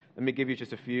Let me give you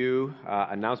just a few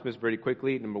announcements very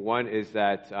quickly. Number one is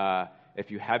that if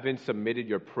you haven't submitted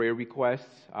your prayer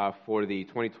requests for the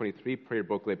 2023 prayer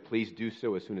booklet, please do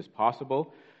so as soon as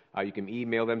possible. You can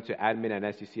email them to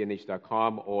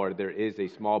admin@sccnh.com, or there is a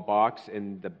small box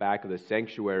in the back of the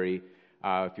sanctuary.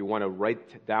 If you want to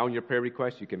write down your prayer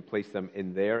requests, you can place them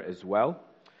in there as well.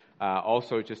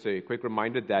 Also, just a quick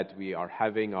reminder that we are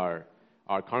having our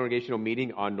congregational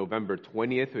meeting on November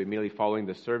 20th, immediately following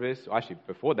the service. Actually,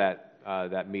 before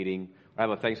that meeting, we'll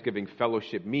have a Thanksgiving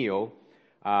fellowship meal.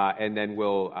 And then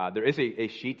there is a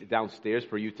sheet downstairs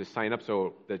for you to sign up.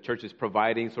 So the church is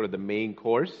providing sort of the main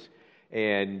course.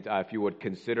 And if you would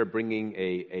consider bringing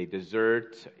a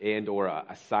dessert and or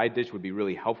a side dish would be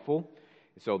really helpful.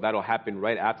 So that'll happen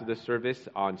right after the service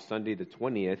on Sunday the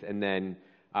 20th. And then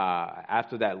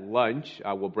after that lunch,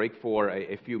 we'll break for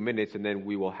a few minutes, and then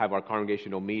we will have our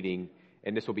congregational meeting.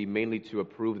 And this will be mainly to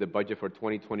approve the budget for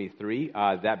 2023.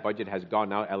 That budget has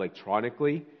gone out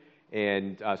electronically.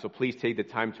 And so please take the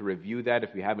time to review that.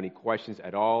 If you have any questions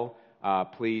at all,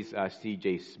 please see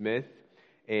Jay Smith.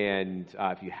 And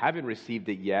if you haven't received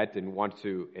it yet and want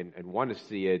to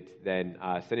see it, then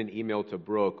send an email to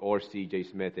Brooke or see Jay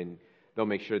Smith, and they'll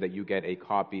make sure that you get a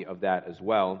copy of that as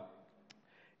well.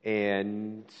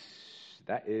 And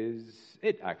that is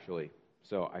it, actually.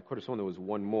 So I could have sworn there was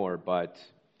one more, but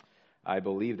I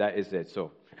believe that is it.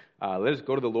 So let us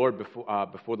go to the Lord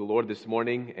before the Lord this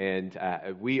morning, and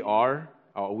we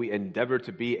endeavor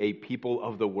to be a people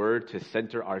of the Word, to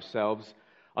center ourselves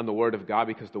on the Word of God,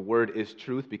 because the Word is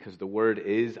truth, because the Word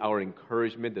is our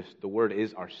encouragement, the Word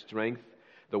is our strength.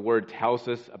 The Word tells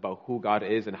us about who God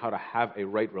is and how to have a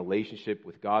right relationship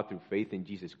with God through faith in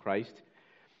Jesus Christ.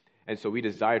 And so we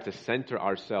desire to center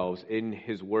ourselves in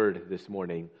His Word this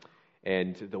morning.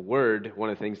 And the Word,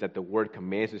 one of the things that the Word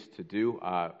commands us to do,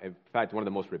 in fact, one of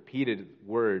the most repeated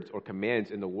words or commands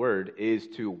in the Word is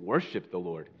to worship the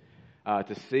Lord,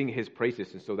 to sing His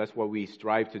praises. And so that's what we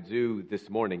strive to do this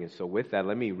morning. And so with that,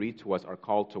 let me read to us our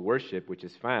call to worship, which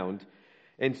is found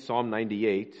in Psalm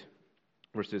 98,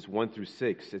 verses 1 through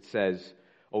 6. It says,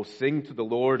 "O sing to the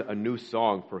Lord a new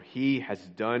song, for He has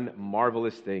done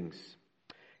marvelous things.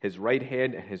 His right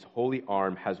hand and His holy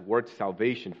arm has worked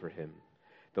salvation for Him.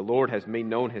 The Lord has made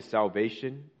known His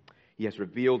salvation. He has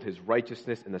revealed His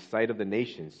righteousness in the sight of the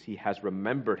nations. He has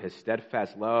remembered His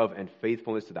steadfast love and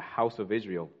faithfulness to the house of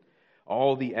Israel.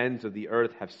 All the ends of the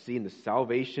earth have seen the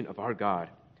salvation of our God.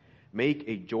 Make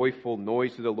a joyful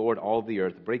noise to the Lord, all the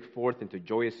earth. Break forth into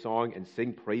joyous song and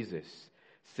sing praises.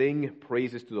 Sing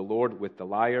praises to the Lord with the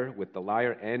lyre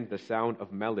and the sound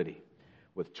of melody.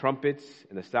 With trumpets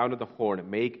and the sound of the horn,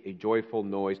 make a joyful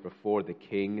noise before the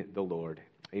King, the Lord."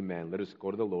 Amen. Let us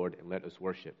go to the Lord and let us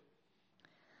worship.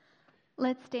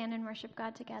 Let's stand and worship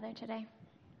God together today.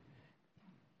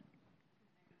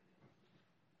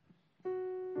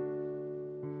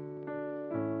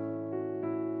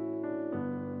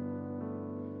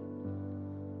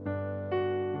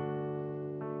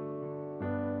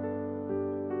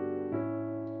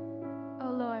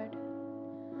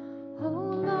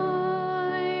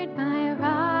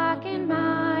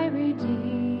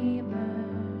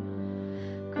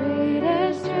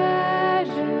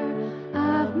 Treasure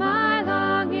of my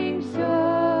longing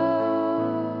soul.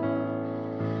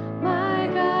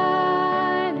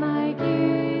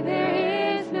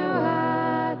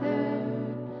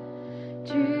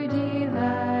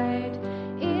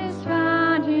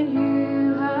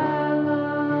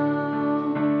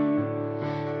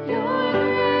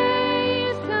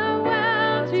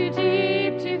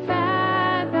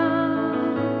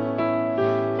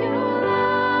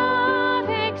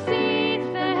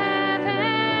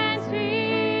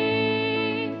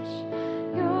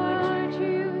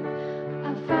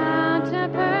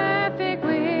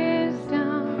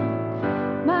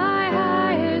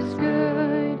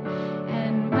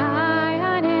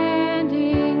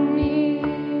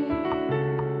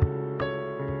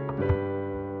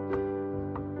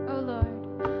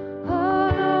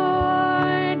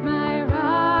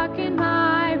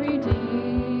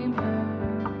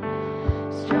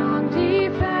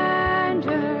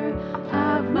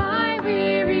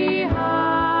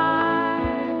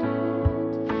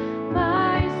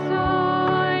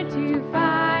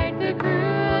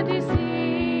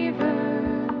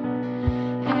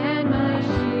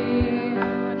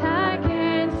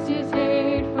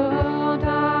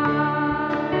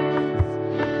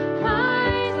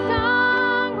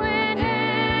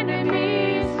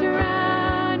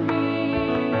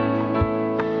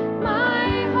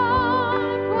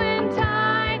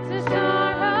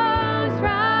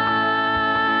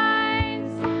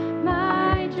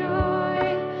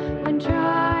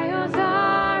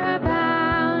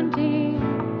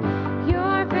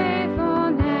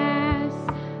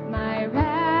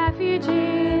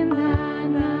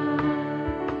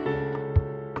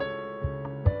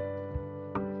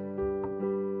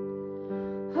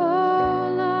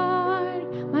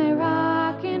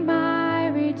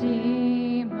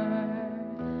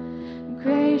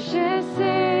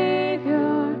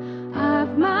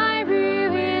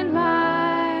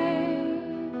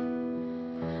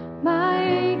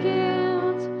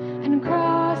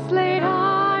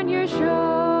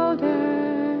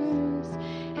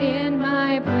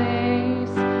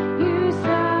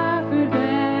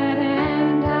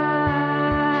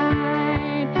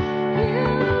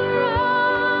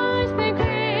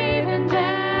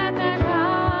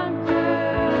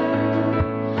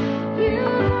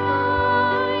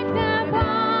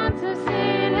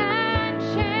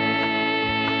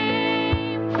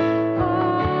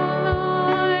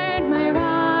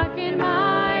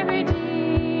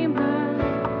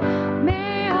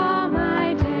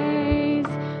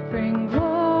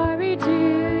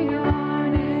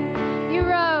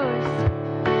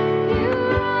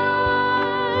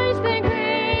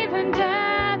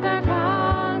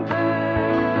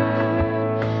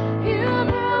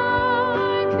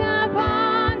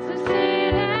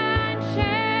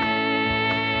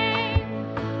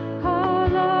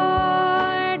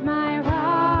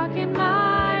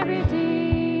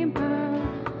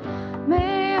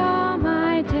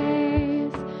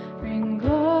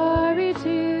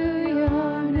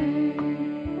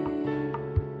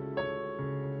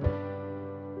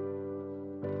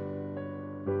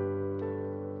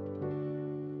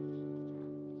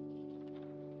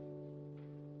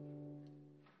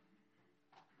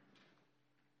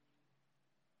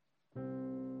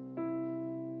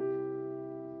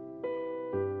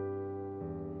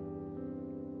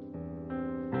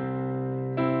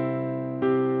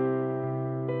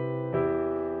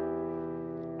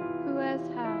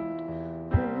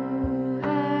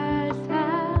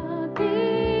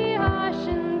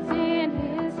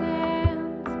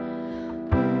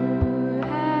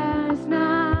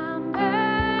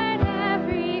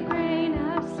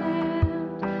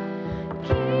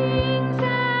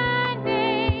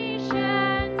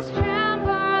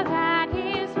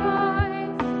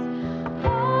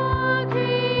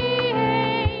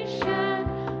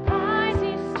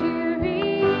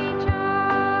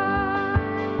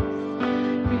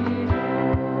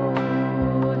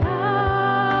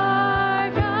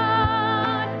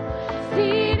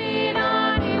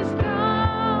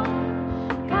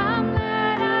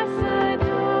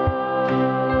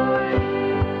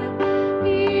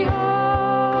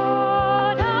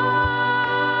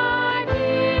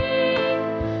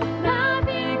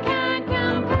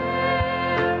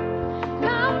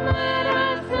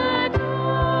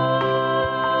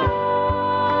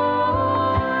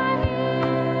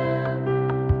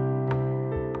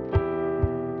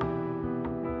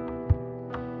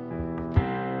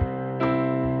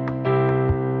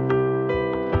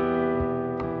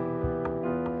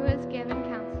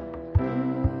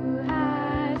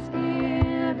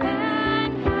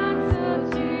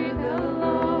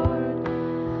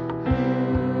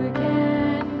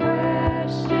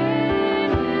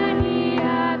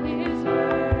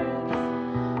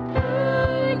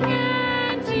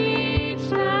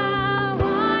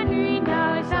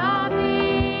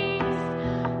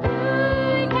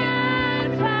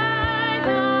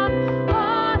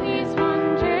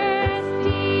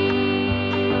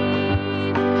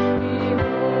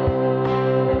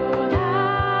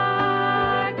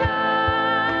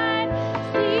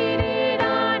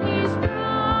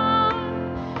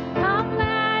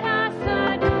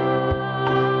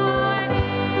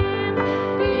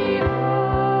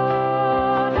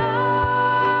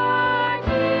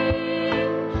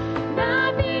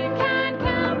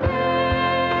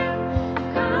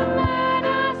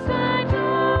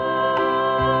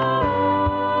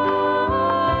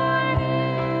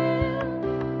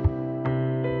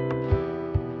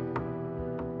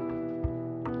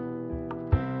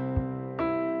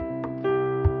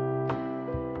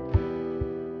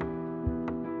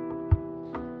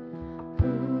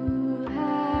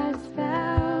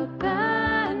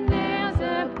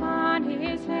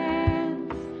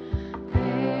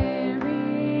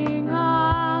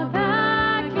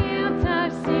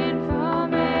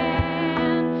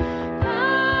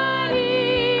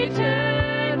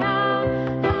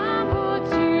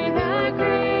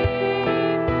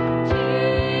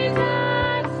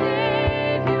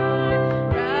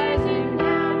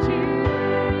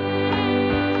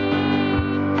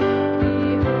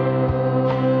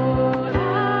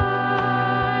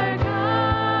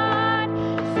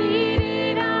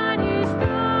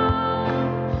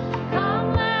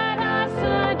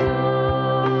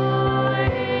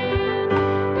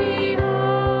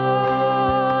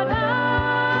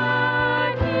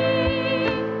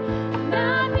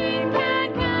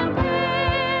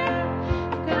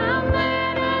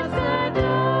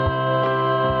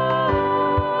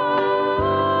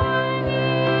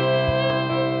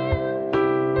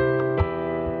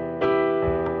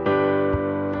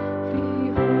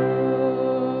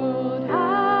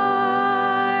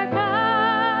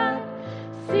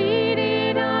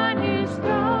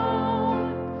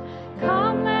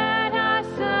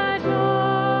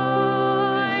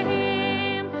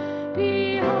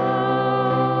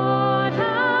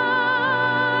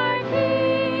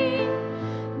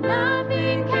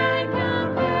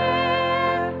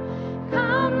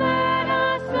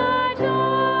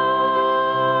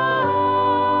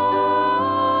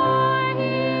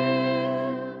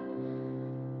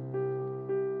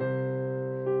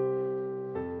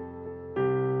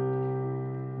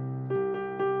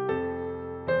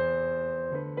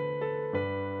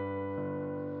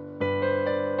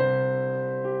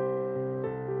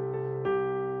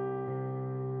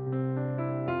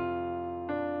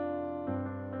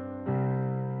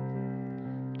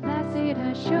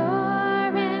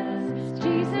 assurance,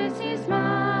 Jesus is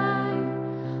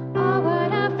mine. Oh,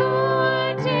 what a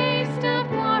foretaste of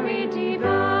glory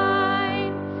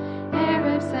divine, heir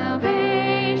of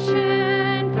salvation,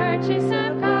 purchase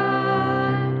of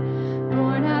God,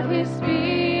 born of His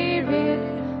Spirit,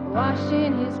 washed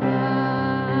in His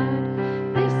blood.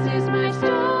 This is my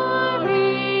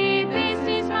story, this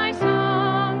is my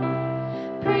song,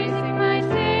 praising my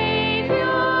Savior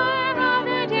all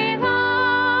the day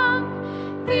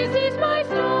long. This is my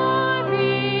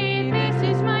story, this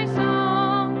is my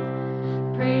song,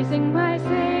 praising my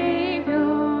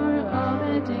Savior all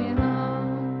the day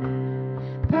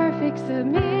long. Perfect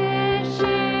submission,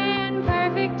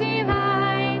 perfect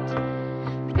delight,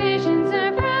 visions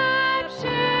of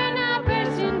rapture now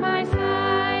burst in my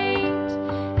sight.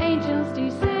 Angels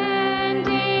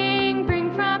descending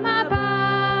bring from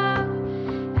above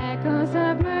echoes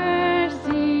of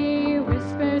mercy,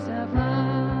 whispers of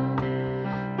love.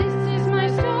 This is my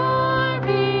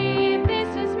story,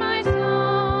 this is my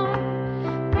song,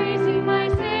 praising my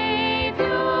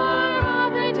Savior all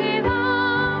the day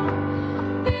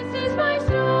long. This is my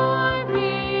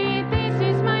story, this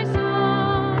is my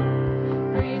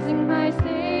song, praising my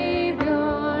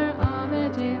Savior all the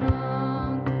day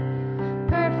long.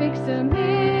 Perfect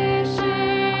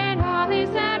submission, all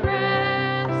is at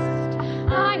rest.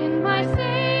 I and my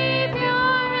Savior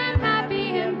am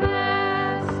happy and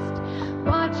blessed,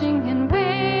 watching and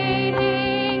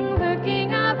waiting,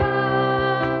 looking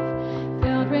above,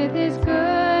 filled with His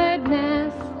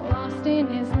goodness, lost in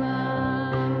His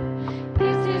love.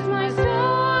 This is my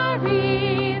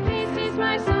story, this is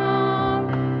my song,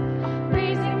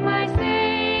 praising my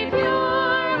Savior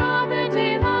all the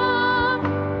day long.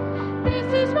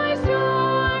 This is my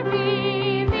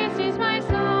story, this is my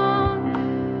song,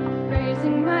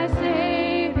 praising my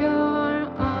Savior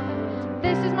all the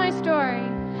This is my story,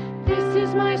 this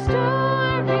is my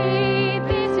story,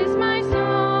 this is my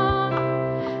song,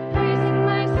 praising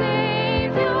my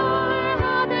Savior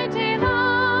all the day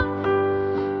long.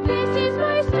 This is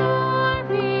my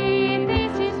story,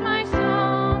 this is my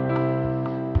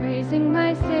song, praising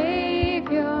my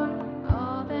Savior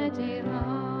all the day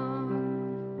long.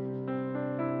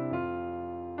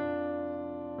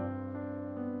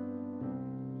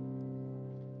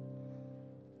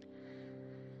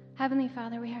 Heavenly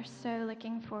Father, we are so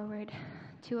looking forward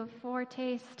to a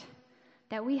foretaste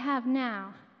that we have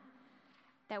now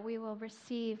that we will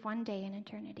receive one day in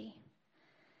eternity.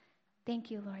 Thank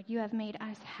you, Lord. You have made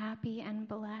us happy and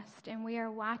blessed, and we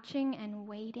are watching and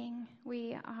waiting.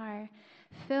 We are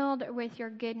filled with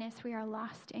your goodness. We are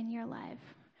lost in your love.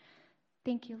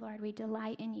 Thank you, Lord. We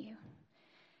delight in you.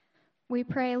 We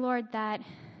pray, Lord, that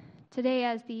today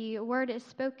as the word is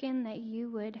spoken, that you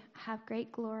would have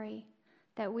great glory,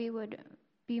 that we would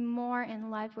be more in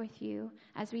love with you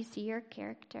as we see your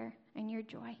character and your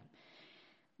joy.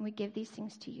 We give these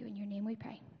things to you. In your name we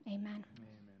pray. Amen.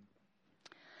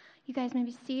 You guys may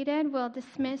be seated. We'll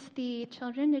dismiss the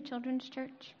children to Children's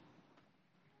Church.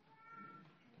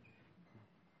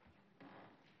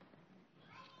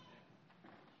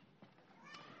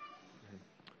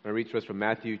 I'm going to read to us from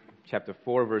Matthew chapter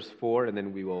 4, verse 4, and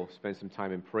then we will spend some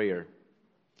time in prayer.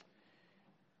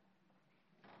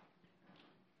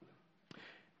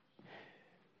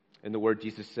 In the word,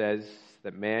 Jesus says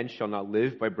that man shall not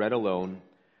live by bread alone,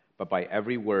 but by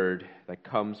every word that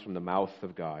comes from the mouth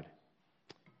of God.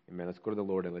 Amen. Let's go to the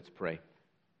Lord and let's pray.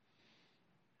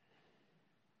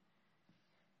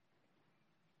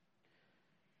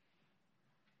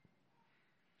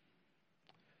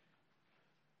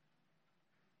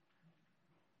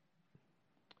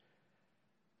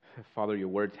 Father, your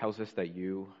word tells us that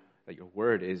your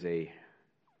word is a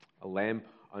lamp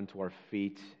unto our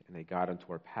feet and a guide unto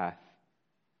our path.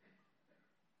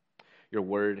 Your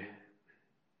word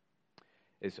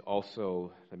is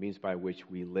also the means by which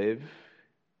we live.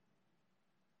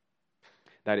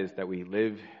 That is, that we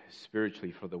live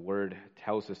spiritually, for the word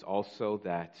tells us also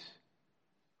that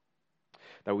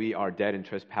we are dead in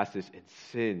trespasses and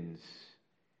sins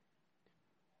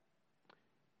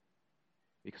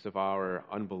because of our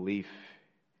unbelief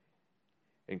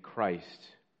in Christ.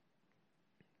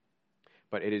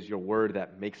 But it is your word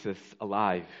that makes us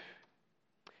alive.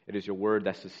 It is your word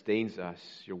that sustains us,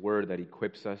 your word that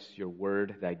equips us, your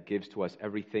word that gives to us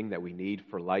everything that we need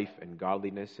for life and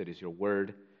godliness. It is your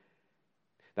word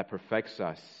that perfects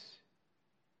us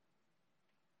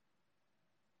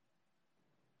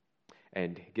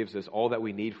and gives us all that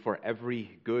we need for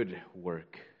every good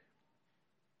work.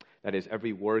 That is,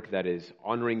 every work that is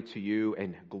honoring to you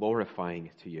and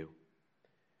glorifying to you.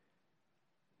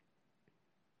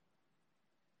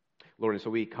 Lord, and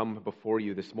so we come before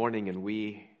you this morning, and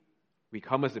we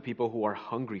come as the people who are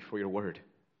hungry for your word,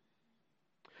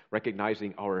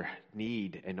 recognizing our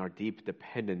need and our deep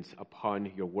dependence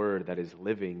upon your word that is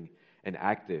living and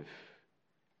active.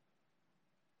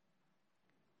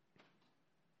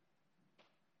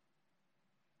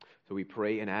 So we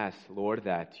pray and ask, Lord,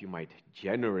 that you might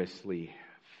generously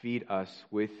feed us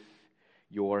with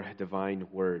your divine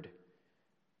word.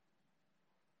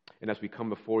 And as we come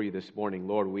before you this morning,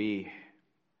 Lord, we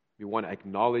want to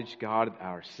acknowledge, God,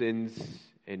 our sins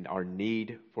and our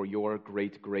need for your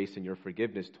great grace and your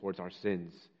forgiveness towards our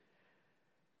sins.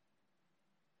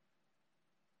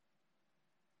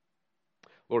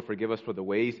 Lord, forgive us for the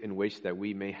ways in which that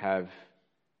we may have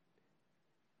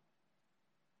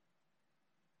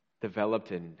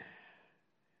developed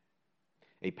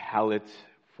a palate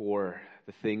for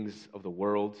the things of the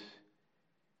world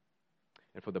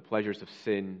and for the pleasures of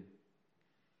sin,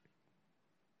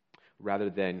 rather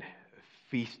than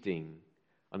feasting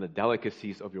on the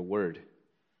delicacies of your word.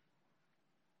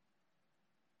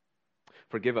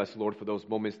 Forgive us, Lord, for those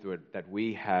moments that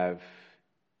we have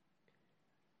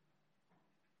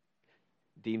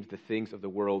deemed the things of the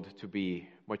world to be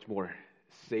much more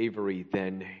savory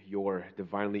than your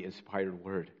divinely inspired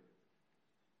word.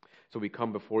 So we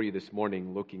come before you this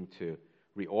morning looking to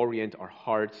reorient our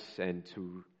hearts and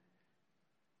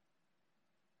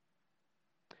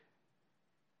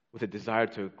with a desire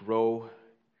to grow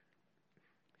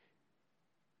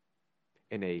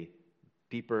in a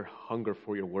deeper hunger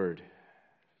for your word,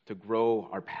 to grow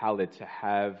our palate, to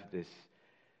have this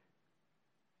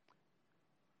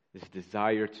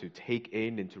desire to take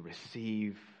in and to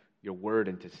receive your word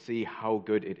and to see how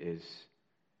good it is.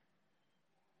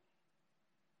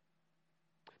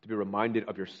 To be reminded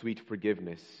of your sweet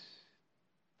forgiveness,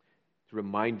 to be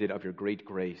reminded of your great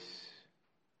grace.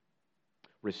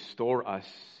 Restore us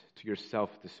to yourself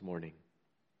this morning.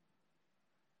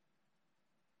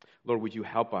 Lord, would you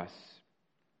help us?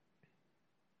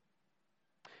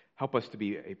 Help us to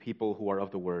be a people who are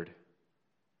of the word,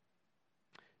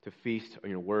 to feast on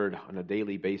your word on a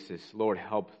daily basis. Lord,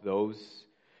 help those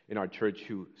in our church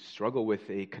who struggle with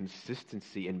a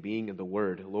consistency in being in the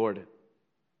word. Lord,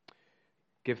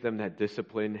 give them that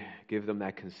discipline, give them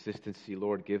that consistency.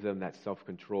 Lord, give them that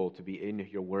self-control to be in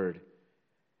your word,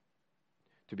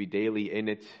 to be daily in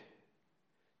it,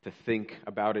 to think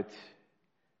about it,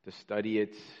 to study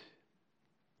it,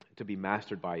 to be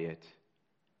mastered by it.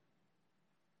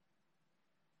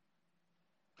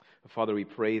 Father, we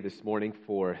pray this morning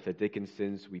for the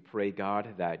Dickinsons. We pray, God,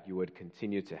 that you would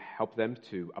continue to help them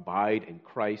to abide in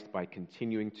Christ by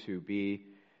continuing to be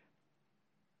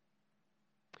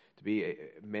a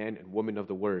man and woman of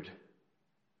the word.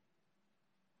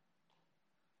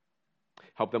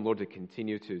 Help them, Lord, to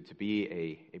continue to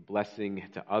be a blessing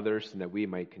to others, and that we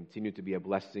might continue to be a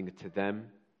blessing to them.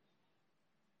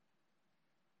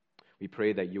 We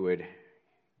pray that you would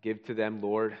give to them,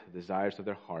 Lord, the desires of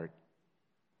their heart,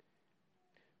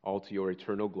 all to your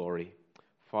eternal glory.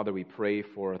 Father, we pray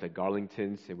for the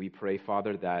Garlingtons, and we pray,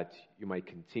 Father, that you might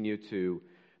continue to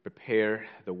prepare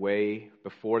the way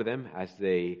before them as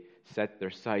they set their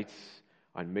sights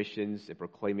on missions and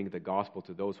proclaiming the gospel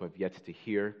to those who have yet to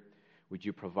hear. Would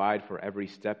you provide for every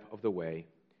step of the way?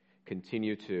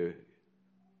 Continue to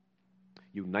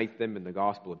unite them in the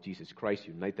gospel of Jesus Christ,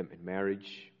 unite them in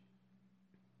marriage.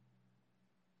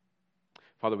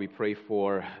 Father, we pray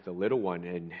for the little one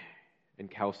in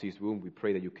Kelsey's womb. We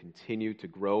pray that you continue to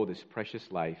grow this precious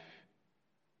life.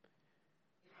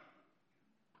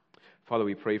 Father,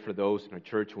 we pray for those in our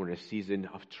church who are in a season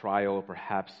of trial,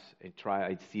 perhaps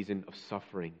a season of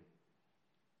suffering.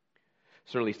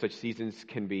 Certainly such seasons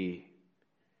can be,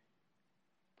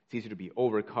 it's easy to be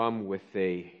overcome with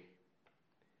a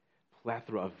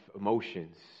plethora of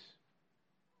emotions.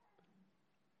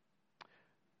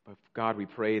 But God, we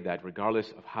pray that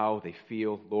regardless of how they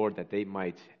feel, Lord, that they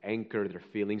might anchor their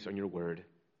feelings on your word,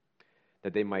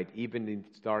 that they might, even in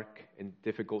dark and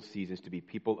difficult seasons, to be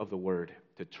people of the word,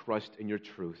 to trust in your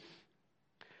truth,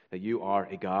 that you are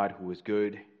a God who is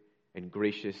good and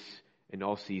gracious in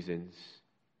all seasons,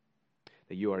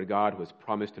 that you are a God who has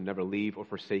promised to never leave or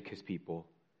forsake his people.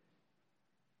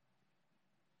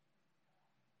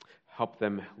 Help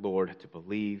them, Lord, to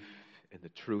believe in the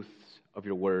truths of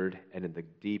your word and in the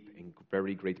deep and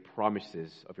very great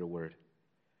promises of your word.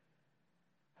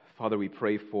 Father, we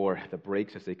pray for the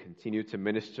breaks as they continue to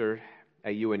minister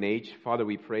at UNH. Father,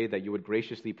 we pray that you would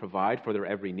graciously provide for their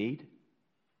every need,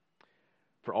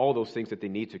 for all those things that they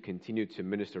need to continue to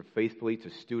minister faithfully to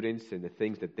students and the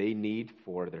things that they need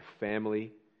for their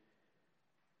family.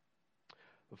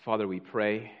 Father, we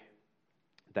pray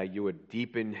that you would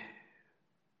deepen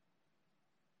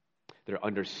their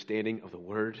understanding of the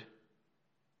word.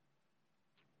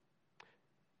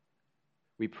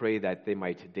 We pray that they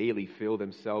might daily fill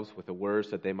themselves with the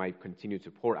words, that they might continue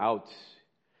to pour out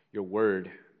your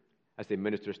word as they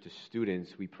minister to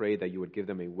students. We pray that you would give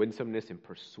them a winsomeness and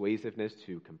persuasiveness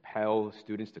to compel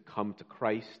students to come to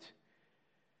Christ.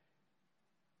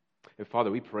 And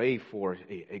Father, we pray for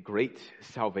a great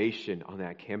salvation on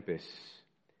that campus,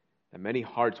 that many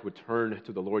hearts would turn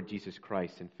to the Lord Jesus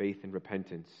Christ in faith and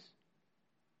repentance.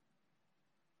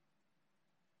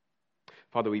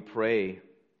 Father, we pray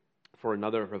for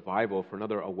another revival, for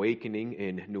another awakening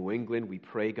in New England. We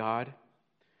pray, God,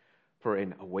 for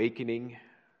an awakening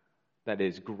that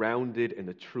is grounded in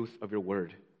the truth of your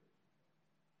word,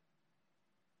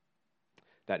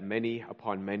 that many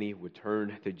upon many would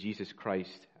turn to Jesus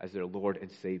Christ as their Lord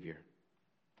and Savior.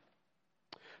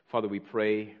 Father, we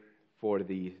pray for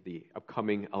the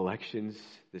upcoming elections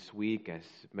this week as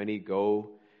many go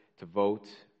to vote.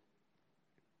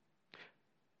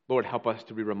 Lord, help us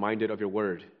to be reminded of your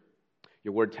word.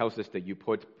 Your word tells us that you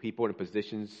put people in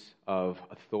positions of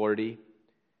authority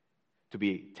to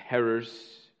be terrors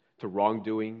to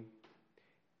wrongdoing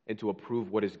and to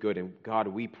approve what is good. And God,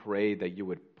 we pray that you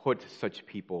would put such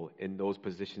people in those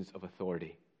positions of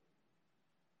authority.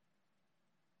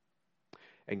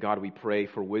 And God, we pray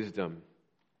for wisdom.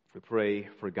 We pray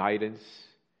for guidance.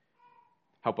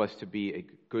 Help us to be a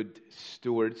good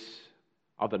stewards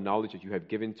of the knowledge that you have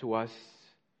given to us,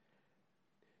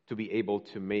 to be able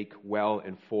to make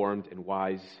well-informed and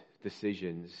wise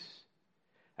decisions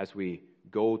as we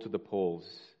go to the polls.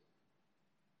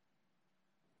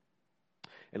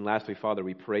 And lastly, Father,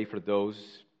 we pray for those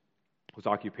whose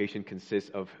occupation consists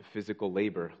of physical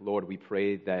labor. Lord, we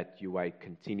pray that you might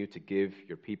continue to give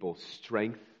your people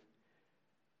strength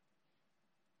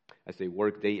as they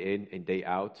work day in and day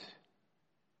out.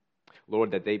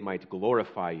 Lord, that they might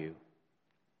glorify you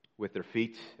with their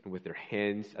feet and with their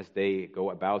hands as they go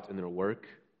about in their work.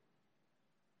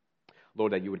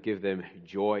 Lord, that you would give them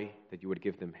joy, that you would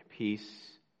give them peace.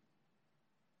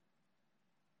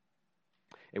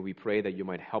 And we pray that you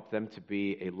might help them to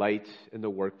be a light in the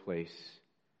workplace.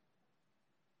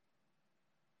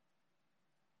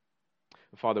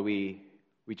 Father, we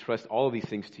trust all of these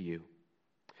things to you.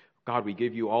 God, we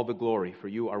give you all the glory, for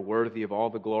you are worthy of all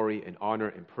the glory and honor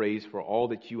and praise for all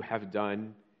that you have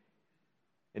done,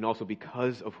 and also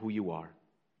because of who you are.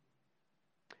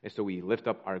 And so we lift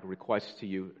up our requests to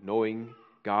you, knowing,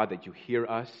 God, that you hear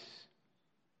us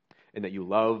and that you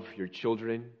love your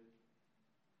children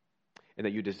and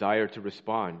that you desire to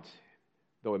respond.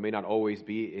 Though it may not always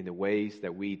be in the ways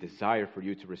that we desire for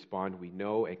you to respond, we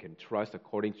know and can trust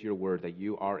according to your word that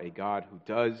you are a God who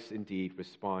does indeed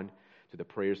respond to the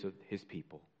prayers of his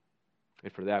people.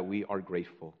 And for that we are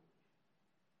grateful.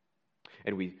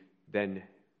 And we then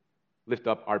lift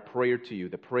up our prayer to you,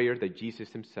 the prayer that Jesus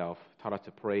himself taught us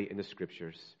to pray in the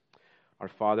scriptures. Our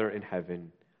Father in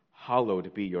heaven,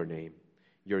 hallowed be your name.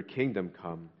 Your kingdom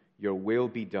come, your will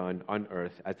be done on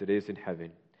earth as it is in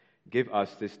heaven. Give us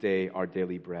this day our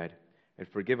daily bread, and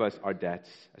forgive us our debts,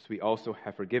 as we also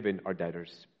have forgiven our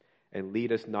debtors. And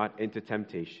lead us not into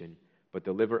temptation, but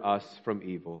deliver us from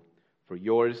evil. For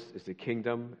yours is the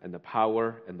kingdom and the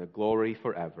power and the glory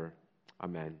forever.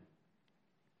 Amen.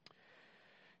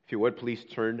 If you would, please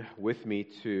turn with me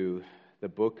to the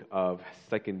book of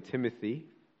 2 Timothy.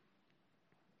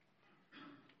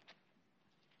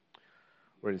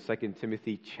 We're in 2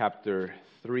 Timothy chapter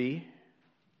 3.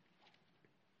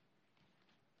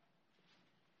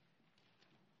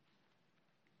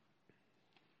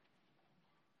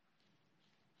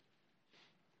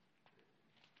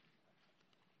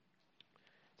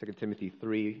 Second Timothy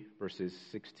 3, verses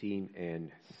 16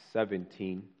 and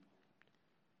 17.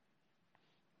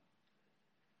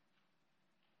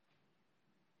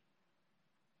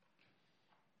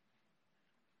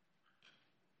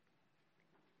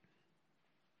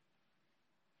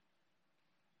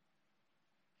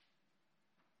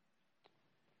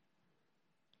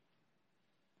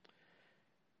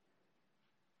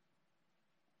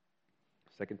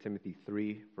 Second Timothy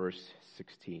 3, verse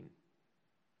 16.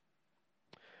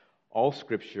 All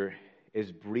Scripture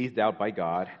is breathed out by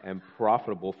God and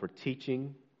profitable for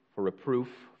teaching, for reproof,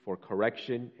 for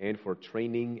correction, and for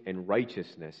training in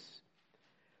righteousness,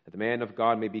 that the man of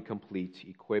God may be complete,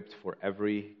 equipped for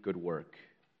every good work.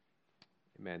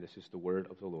 Amen. This is the word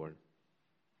of the Lord.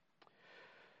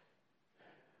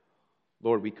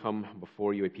 Lord, we come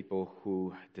before you, a people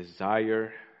who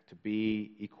desire to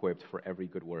be equipped for every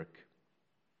good work.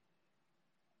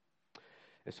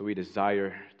 And so we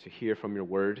desire to hear from your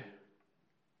word.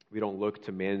 We don't look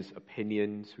to man's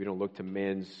opinions. We don't look to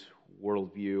man's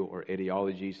worldview, or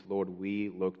ideologies. Lord, we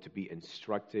look to be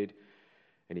instructed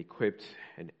and equipped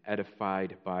and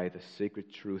edified by the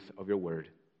sacred truth of your word.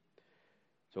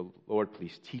 So, Lord,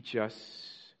 please teach us,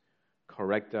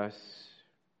 correct us,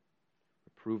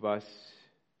 reprove us,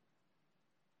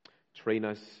 train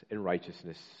us in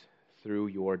righteousness through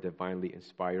your divinely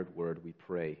inspired word, we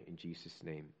pray in Jesus'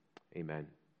 name. Amen.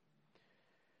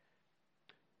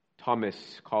 Thomas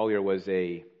Collier was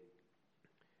an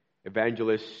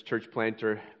evangelist, church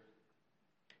planter,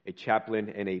 a chaplain,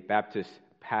 and a Baptist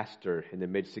pastor in the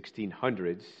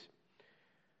mid-1600s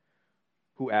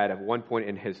who at one point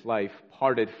in his life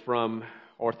parted from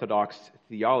Orthodox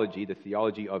theology, the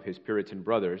theology of his Puritan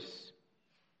brothers,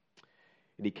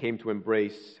 and he came to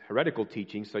embrace heretical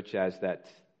teachings such as that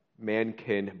man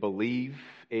can believe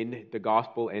in the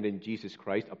gospel and in Jesus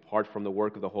Christ apart from the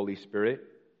work of the Holy Spirit.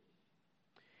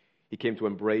 He came to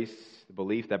embrace the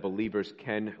belief that believers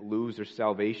can lose their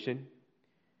salvation.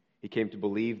 He came to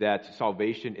believe that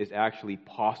salvation is actually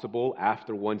possible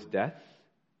after one's death.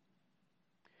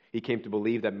 He came to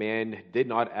believe that man did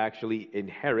not actually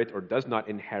inherit or does not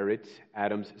inherit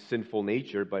Adam's sinful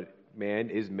nature, but man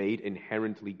is made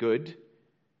inherently good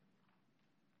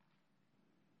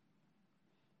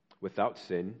without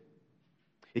sin.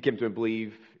 He came to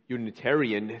believe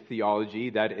Unitarian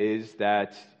theology, that is,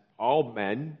 that all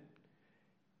men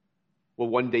will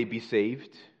one day be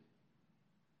saved.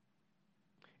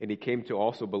 And he came to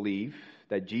also believe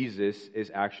that Jesus is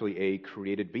actually a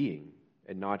created being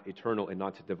and not eternal and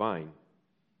not divine.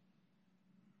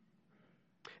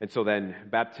 And so then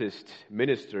Baptist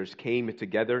ministers came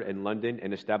together in London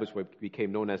and established what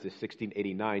became known as the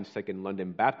 1689 Second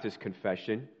London Baptist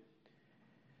Confession.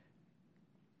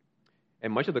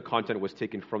 And much of the content was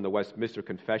taken from the Westminster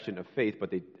Confession of Faith,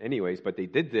 but they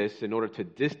did this in order to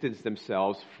distance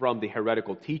themselves from the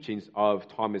heretical teachings of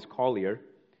Thomas Collier,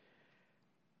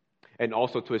 and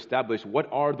also to establish what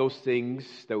are those things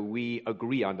that we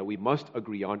agree on, that we must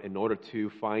agree on in order to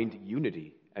find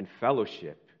unity and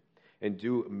fellowship and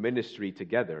do ministry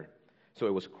together. So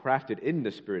it was crafted in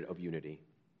the spirit of unity.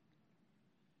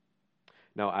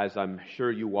 Now, as I'm sure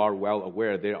you are well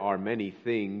aware, there are many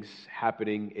things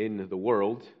happening in the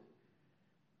world.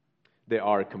 There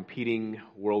are competing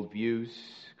worldviews,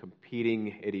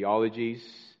 competing ideologies.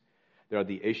 There are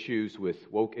the issues with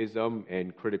wokeism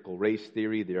and critical race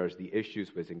theory. There's the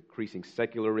issues with increasing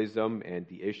secularism and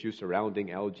the issues surrounding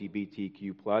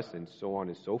LGBTQ+, and so on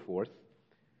and so forth.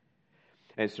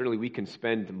 And certainly we can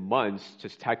spend months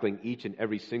just tackling each and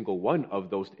every single one of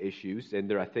those issues, and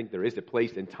I think there is a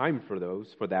place and time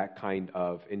for that kind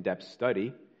of in-depth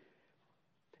study.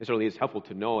 It certainly is helpful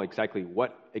to know exactly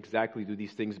what exactly do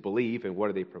these things believe and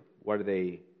what do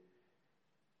they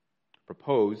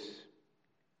propose.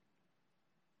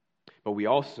 But we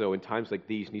also, in times like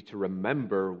these, need to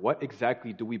remember what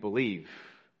exactly do we believe.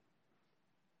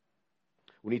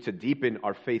 We need to deepen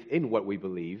our faith in what we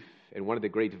believe. And one of the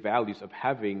great values of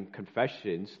having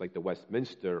confessions like the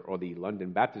Westminster or the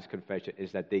London Baptist Confession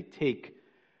is that they take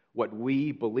what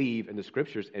we believe in the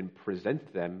Scriptures and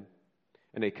present them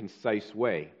in a concise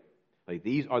way. Like,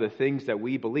 these are the things that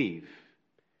we believe.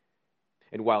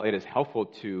 And while it is helpful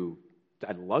to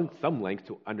at some length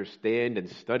to understand and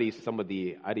study some of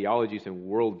the ideologies and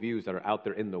worldviews that are out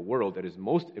there in the world, it is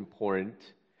most important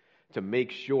to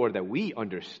make sure that we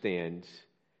understand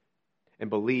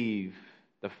and believe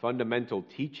the fundamental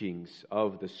teachings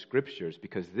of the Scriptures,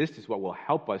 because this is what will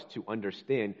help us to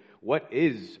understand what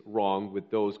is wrong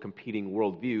with those competing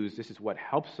worldviews. This is what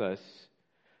helps us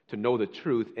to know the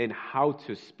truth and how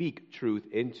to speak truth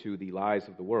into the lives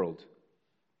of the world.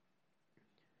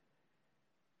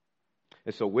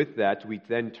 And so with that, we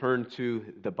then turn to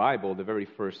the Bible, the very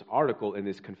first article in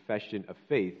this confession of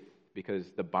faith, because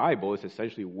the Bible is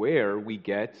essentially where we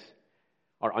get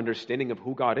our understanding of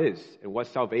who God is and what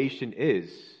salvation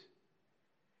is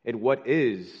and what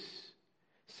is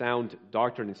sound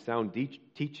doctrine and sound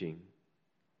teaching.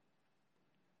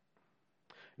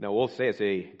 Now, we'll say as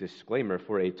a disclaimer,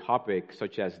 for a topic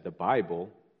such as the Bible,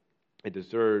 it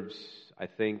deserves, I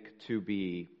think, to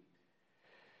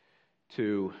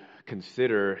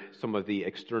consider some of the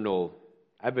external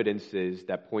evidences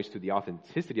that points to the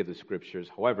authenticity of the Scriptures.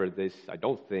 However, this, I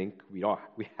don't think we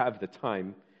have the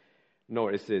time,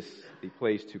 nor is this the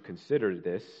place to consider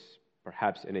this,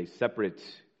 perhaps in a separate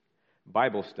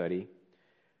Bible study,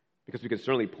 because we can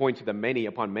certainly point to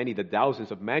the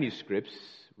thousands of manuscripts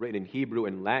written in Hebrew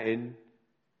and Latin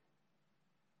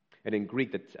and in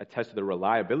Greek that attest to the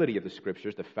reliability of the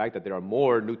Scriptures, the fact that there are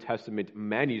more New Testament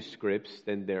manuscripts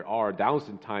than there are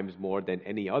 1,000 times more than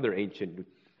any other ancient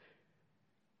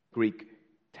Greek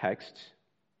texts.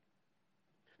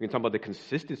 We can talk about the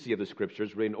consistency of the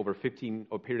scriptures written over a period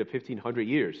of 1,500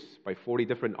 years by 40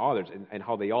 different authors, and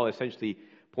how they all essentially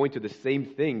point to the same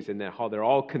things, and how they're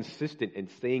all consistent in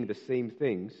saying the same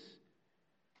things.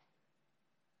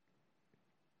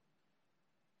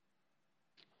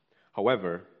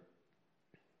 However,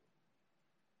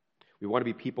 we want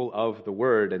to be people of the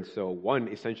Word, and so one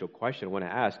essential question I want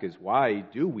to ask is, why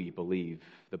do we believe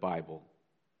the Bible?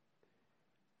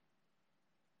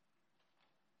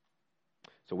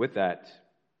 So with that,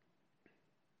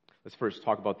 let's first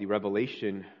talk about the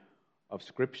revelation of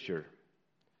Scripture,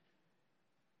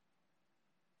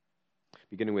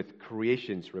 beginning with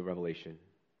creation's revelation.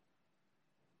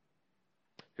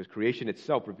 Because creation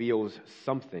itself reveals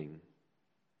something.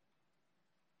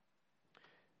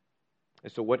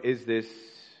 And so what is this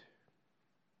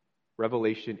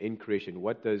revelation in creation?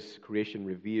 What does creation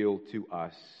reveal to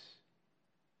us?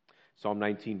 Psalm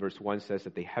 19 verse 1 says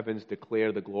that the heavens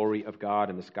declare the glory of God,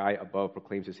 and the sky above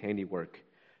proclaims his handiwork.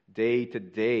 Day to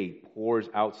day pours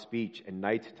out speech, and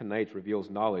night to night reveals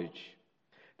knowledge.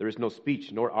 There is no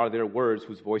speech, nor are there words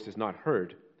whose voice is not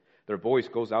heard. Their voice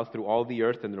goes out through all the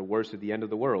earth, and their words to the end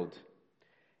of the world.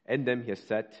 In them he has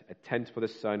set a tent for the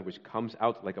sun, which comes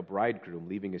out like a bridegroom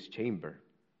leaving his chamber.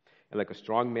 And like a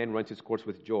strong man runs his course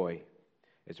with joy.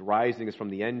 Its rising is from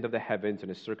the end of the heavens,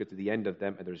 and its circuit to the end of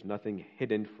them, and there's nothing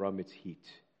hidden from its heat.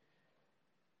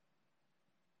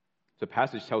 The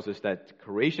passage tells us that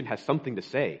creation has something to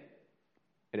say,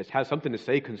 and it has something to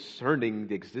say concerning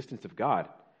the existence of God.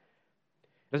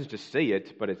 It doesn't just say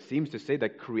it, but it seems to say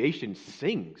that creation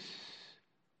sings.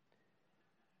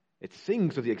 It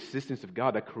sings of the existence of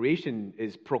God, that creation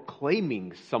is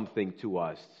proclaiming something to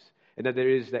us, and that there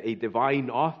is a divine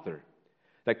author,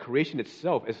 that creation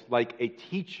itself is like a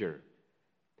teacher,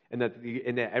 and that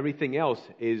everything else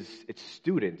is its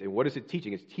student. And what is it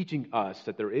teaching? It's teaching us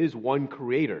that there is one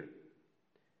creator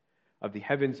of the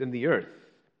heavens and the earth,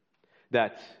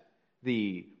 that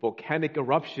the volcanic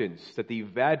eruptions, that the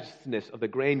vastness of the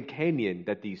Grand Canyon,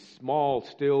 that the small,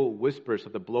 still whispers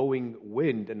of the blowing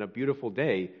wind and a beautiful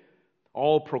day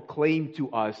all proclaim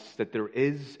to us that there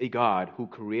is a God who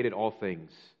created all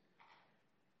things.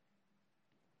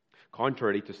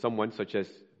 Contrary to someone such as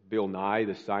Bill Nye,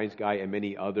 the science guy, and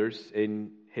many others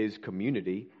in his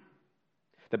community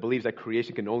that believes that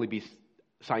creation can only be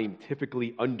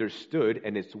scientifically understood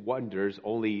and its wonders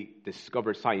only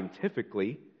discovered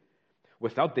scientifically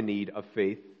without the need of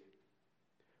faith,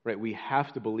 right? We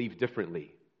have to believe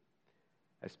differently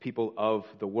as people of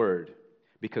the Word,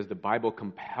 because the Bible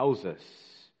compels us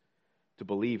to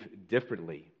believe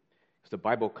differently. Because the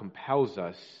Bible compels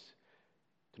us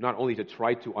to not only to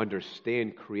try to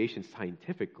understand creation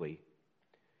scientifically,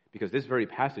 because this very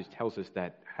passage tells us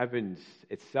that heavens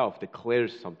itself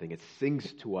declares something, it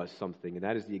sings to us something, and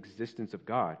that is the existence of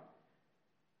God.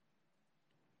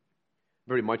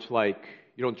 Very much like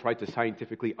you don't try to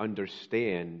scientifically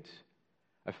understand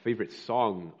a favorite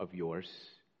song of yours,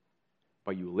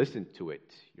 but you listen to it,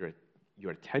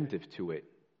 you're attentive to it,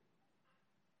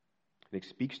 and it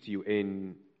speaks to you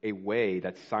in a way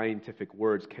that scientific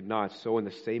words cannot. So in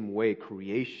the same way,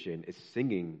 creation is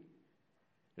singing.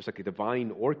 It's like a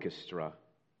divine orchestra.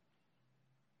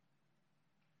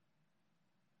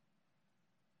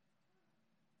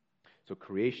 So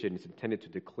creation is intended to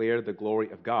declare the glory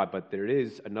of God, but there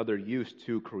is another use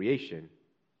to creation.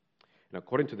 And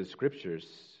according to the scriptures,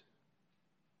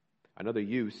 another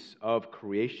use of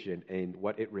creation and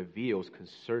what it reveals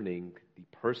concerning the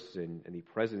person and the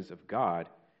presence of God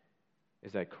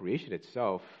is that creation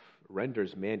itself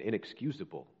renders man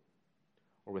inexcusable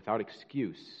or without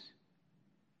excuse,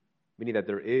 meaning that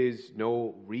there is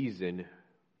no reason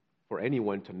for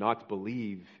anyone to not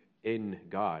believe in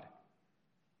God.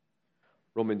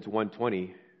 Romans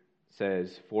 1:20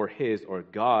 says, "For his," or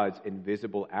God's,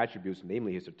 invisible attributes,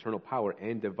 namely his eternal power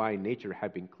and divine nature,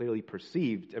 have been clearly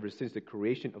perceived ever since the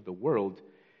creation of the world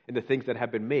and the things that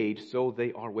have been made, so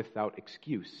they are without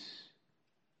excuse.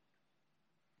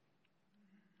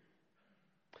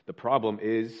 The problem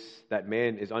is that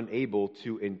man is unable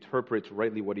to interpret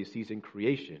rightly what he sees in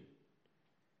creation.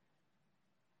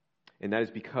 And that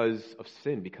is because of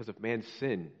sin, because of man's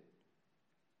sin.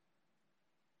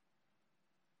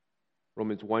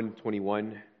 Romans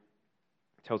 1:21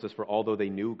 tells us, "For although they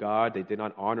knew God, they did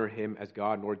not honor him as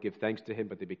God nor give thanks to him,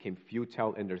 but they became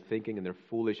futile in their thinking, and their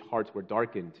foolish hearts were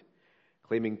darkened.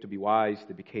 Claiming to be wise,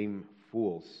 they became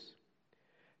fools."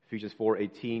 Ephesians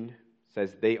 4:18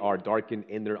 says, "They are darkened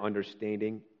in their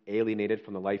understanding, alienated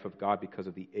from the life of God because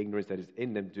of the ignorance that is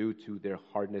in them due to their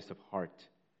hardness of heart."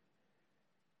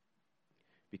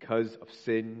 Because of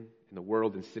sin in the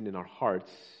world and sin in our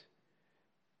hearts,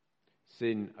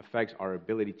 Sin affects our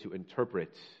ability to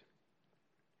interpret.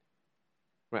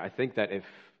 Right? I think that if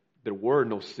there were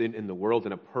no sin in the world,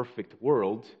 in a perfect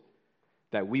world,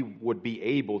 that we would be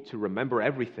able to remember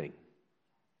everything,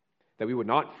 that we would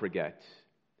not forget,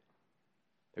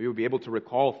 that we would be able to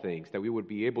recall things, that we would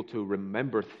be able to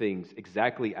remember things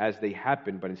exactly as they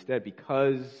happen. But instead,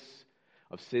 because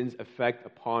of sin's effect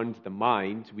upon the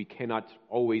mind, we cannot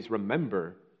always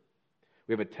remember.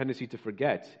 We have a tendency to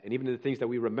forget. And even the things that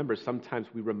we remember, sometimes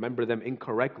we remember them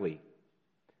incorrectly.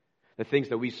 The things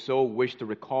that we so wish to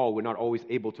recall, we're not always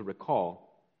able to recall.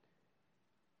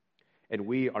 And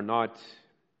we are not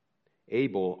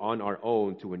able on our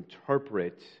own to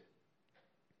interpret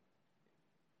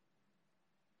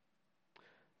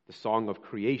the song of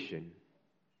creation.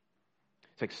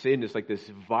 It's like sin is like this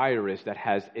virus that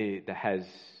has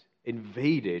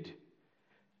invaded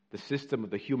the system of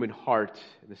the human heart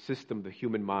and the system of the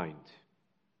human mind.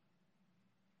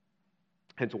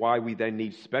 Hence why we then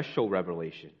need special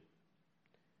revelation.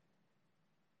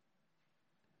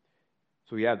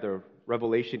 So we have the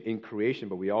revelation in creation,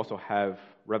 but we also have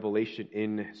revelation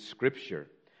in Scripture.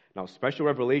 Now, special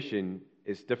revelation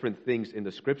is different things in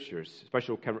the Scriptures.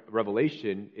 Special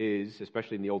revelation is,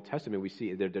 especially in the Old Testament, we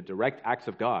see they're the direct acts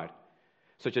of God,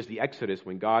 such as the Exodus,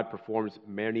 when God performs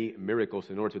many miracles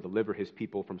in order to deliver his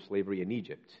people from slavery in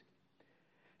Egypt.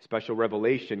 Special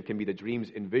revelation can be the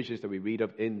dreams and visions that we read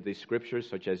of in the Scriptures,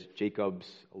 such as Jacob's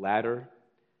ladder,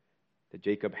 that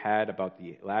Jacob had about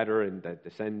the ladder and that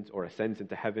ascends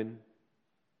into heaven.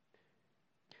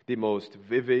 The most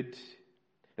vivid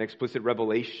and explicit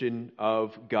revelation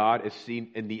of God is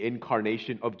seen in the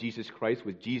incarnation of Jesus Christ,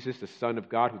 with Jesus, the Son of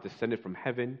God, who descended from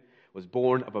heaven, was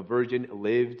born of a virgin,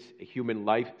 lived a human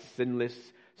life, sinless,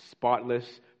 spotless,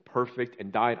 perfect,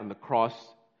 and died on the cross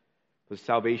for the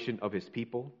salvation of his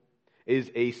people, is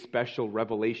a special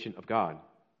revelation of God.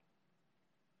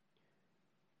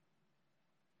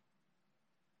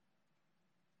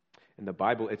 And the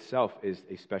Bible itself is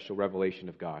a special revelation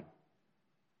of God.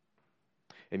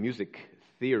 And music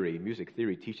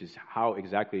theory teaches how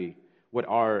exactly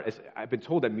I've been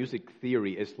told that music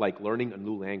theory is like learning a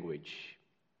new language.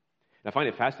 And I find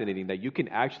it fascinating that you can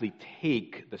actually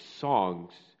take the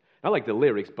songs, not like the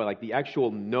lyrics, but like the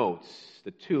actual notes,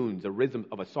 the tunes, the rhythm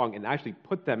of a song, and actually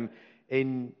put them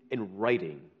in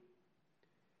writing.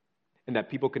 And that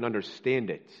people can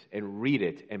understand it and read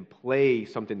it and play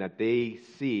something that they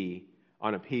see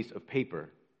on a piece of paper.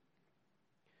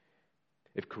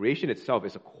 If creation itself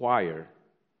is a choir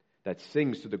that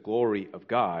sings to the glory of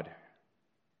God,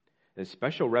 then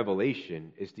special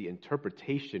revelation is the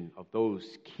interpretation of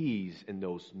those keys and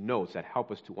those notes that help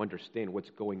us to understand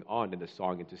what's going on in the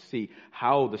song and to see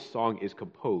how the song is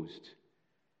composed.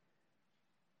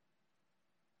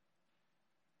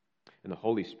 And the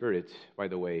Holy Spirit, by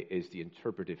the way, is the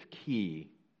interpretive key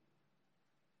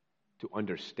to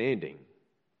understanding.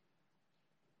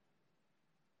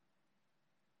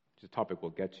 It's a topic we'll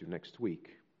get to next week.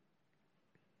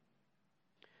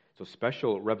 So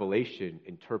special revelation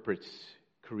interprets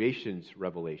creation's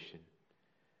revelation.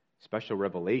 Special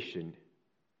revelation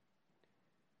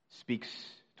speaks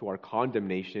to our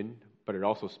condemnation, but it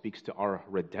also speaks to our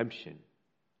redemption.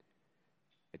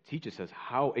 It teaches us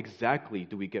how exactly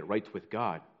do we get right with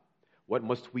God? What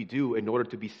must we do in order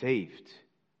to be saved?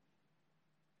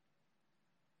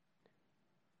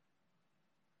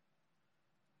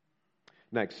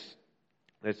 Next,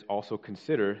 let's also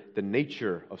consider the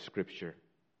nature of Scripture.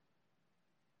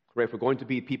 Right, if we're going to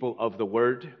be people of the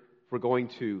Word, if we're going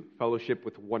to fellowship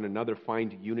with one another,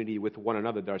 find unity with one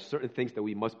another, there are certain things that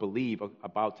we must believe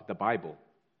about the Bible.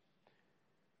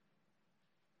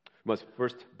 We must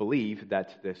first believe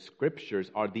that the Scriptures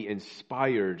are the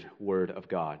inspired Word of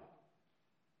God.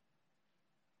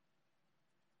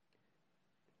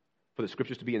 For the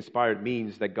Scriptures to be inspired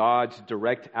means that God's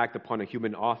direct act upon a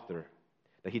human author,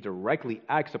 that he directly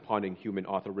acts upon a human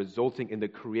author, resulting in the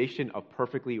creation of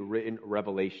perfectly written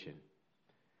revelation.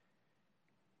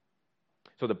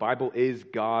 So the Bible is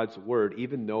God's Word,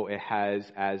 even though it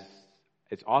has as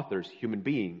its authors human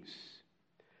beings.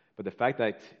 But the fact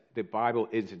that the Bible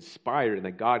is inspired and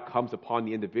that God comes upon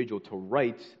the individual to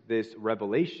write this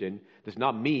revelation does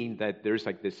not mean that there's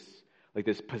like this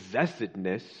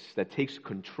possessedness that takes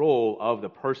control of the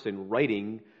person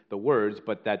writing the words,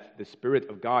 but that the Spirit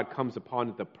of God comes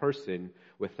upon the person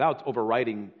without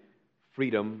overriding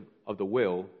freedom of the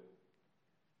will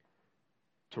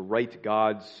to write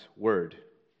God's Word,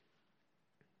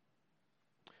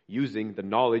 using the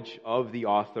knowledge of the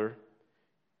author,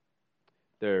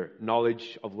 their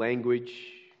knowledge of language,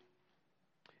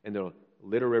 and their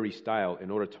literary style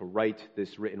in order to write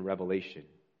this written revelation.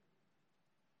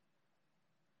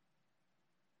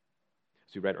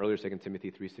 As we read earlier, 2 Timothy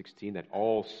 3:16, that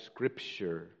all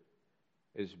Scripture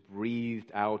is breathed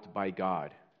out by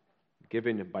God,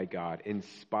 given by God,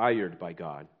 inspired by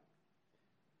God.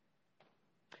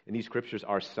 And these Scriptures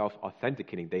are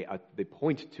self-authenticating. They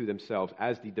point to themselves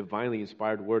as the divinely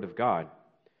inspired Word of God.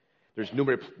 There's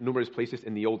numerous places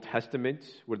in the Old Testament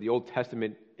where the Old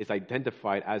Testament is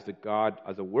identified as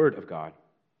a Word of God.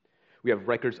 We have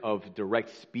records of direct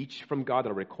speech from God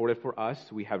that are recorded for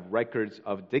us. We have records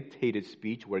of dictated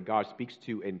speech where God speaks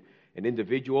to an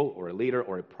individual or a leader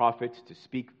or a prophet to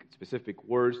speak specific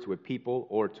words to a people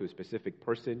or to a specific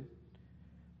person.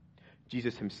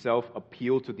 Jesus himself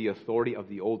appealed to the authority of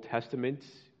the Old Testament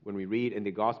when we read in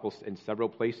the Gospels in several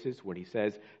places when he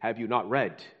says, "Have you not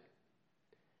read?"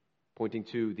 Pointing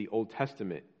to the Old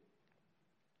Testament.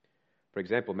 For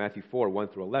example, Matthew 4, 1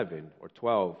 through 11, or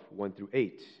 12, 1 through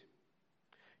 8.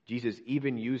 Jesus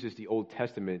even uses the Old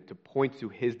Testament to point to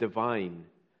his divine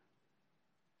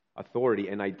authority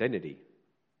and identity.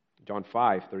 John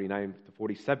 5, 39 to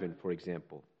 47, for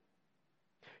example.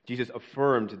 Jesus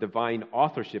affirmed divine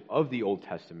authorship of the Old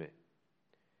Testament.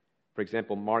 For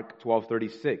example, Mark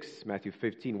 12:36, Matthew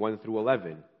 15, 1 through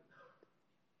 11.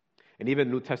 And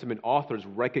even New Testament authors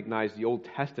recognize the Old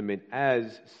Testament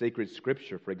as sacred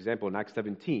scripture, for example, in Acts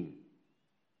 17.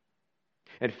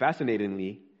 And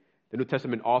fascinatingly, the New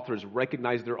Testament authors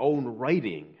recognize their own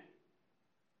writing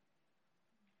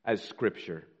as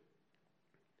scripture.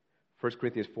 1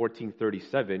 Corinthians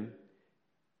 14:37,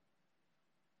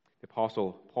 the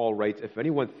Apostle Paul writes, "If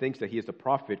anyone thinks that he is a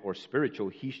prophet or spiritual,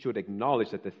 he should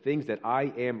acknowledge that the things that I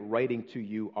am writing to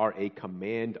you are a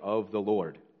command of the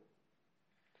Lord."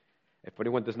 If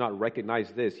anyone does not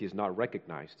recognize this, he is not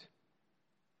recognized.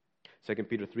 2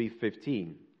 Peter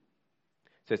 3:15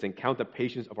 says, "And count the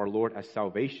patience of our Lord as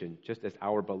salvation, just as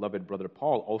our beloved brother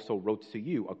Paul also wrote to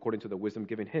you according to the wisdom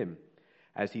given him,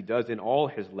 as he does in all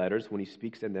his letters when he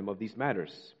speaks in them of these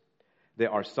matters.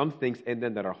 There are some things in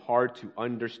them that are hard to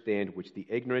understand, which the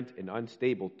ignorant and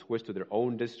unstable twist to their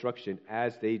own destruction,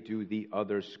 as they do the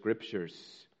other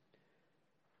scriptures."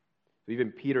 So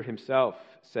even Peter himself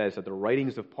says that the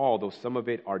writings of Paul, though some of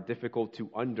it are difficult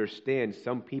to understand,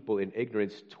 some people in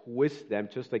ignorance twist them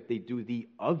just like they do the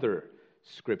other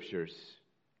scriptures.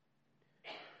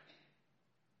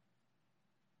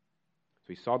 So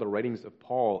we saw the writings of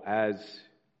Paul as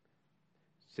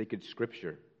sacred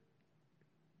scripture.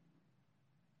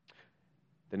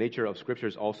 The nature of Scripture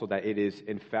is also that it is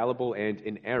infallible and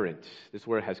inerrant. This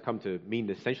word has come to mean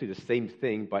essentially the same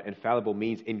thing, but infallible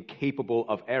means incapable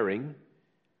of erring,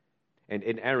 and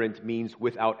inerrant means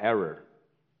without error.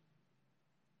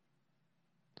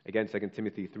 Again, 2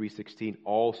 Timothy 3:16,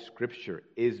 "All Scripture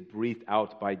is breathed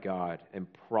out by God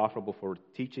and profitable for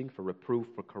teaching, for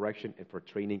reproof, for correction, and for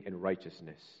training in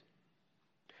righteousness."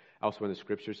 Elsewhere in the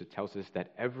Scriptures, it tells us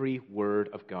that every word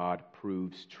of God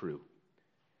proves true.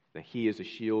 That he is a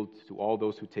shield to all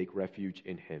those who take refuge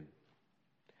in him.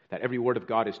 That every word of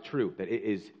God is true, that it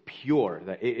is pure,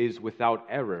 that it is without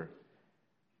error.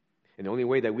 And the only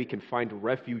way that we can find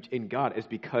refuge in God is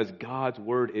because God's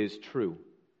word is true.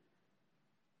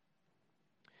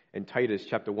 In Titus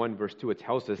chapter 1, verse 2, it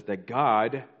tells us that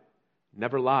God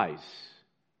never lies.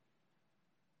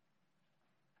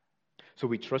 So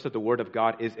we trust that the word of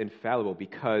God is infallible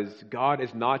because God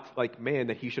is not like man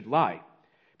that he should lie.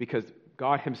 Because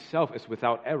God himself is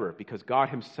without error, because God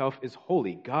himself is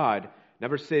holy. God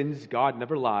never sins. God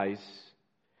never lies.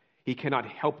 He cannot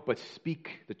help but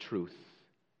speak the truth.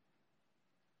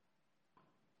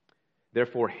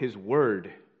 Therefore, his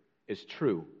word is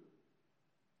true.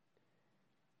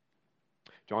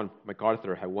 John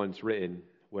MacArthur had once written,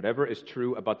 "Whatever is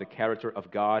true about the character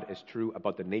of God is true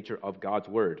about the nature of God's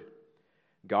word.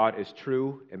 God is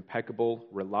true, impeccable,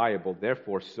 reliable.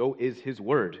 Therefore, so is his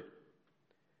word.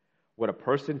 What a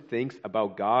person thinks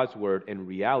about God's word in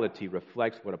reality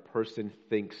reflects what a person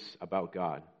thinks about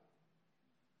God."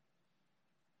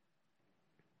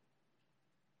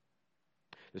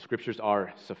 The Scriptures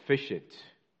are sufficient,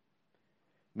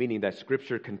 meaning that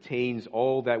Scripture contains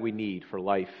all that we need for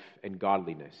life and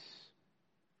godliness.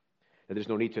 That there's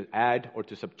no need to add or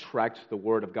to subtract the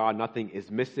Word of God. Nothing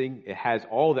is missing. It has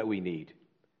all that we need.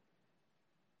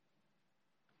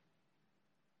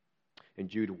 In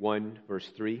Jude 1, verse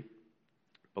 3,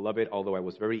 "Beloved, although I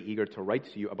was very eager to write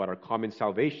to you about our common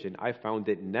salvation, I found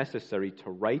it necessary to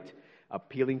write,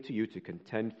 appealing to you to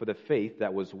contend for the faith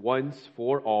that was once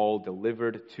for all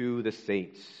delivered to the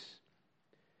saints."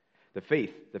 The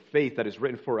faith that is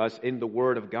written for us in the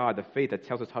Word of God, the faith that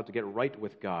tells us how to get right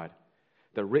with God,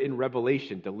 the written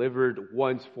revelation delivered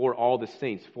once for all the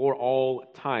saints, for all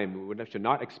time. We should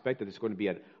not expect that there's going to be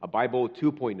a Bible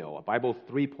 2.0, a Bible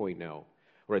 3.0.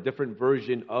 or a different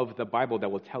version of the Bible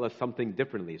that will tell us something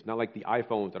differently. It's not like the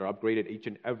iPhones that are upgraded each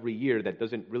and every year that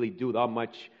doesn't really do that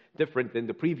much different than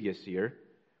the previous year,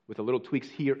 with a little tweaks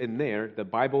here and there. The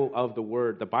Bible, the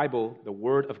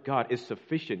Word of God, is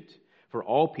sufficient for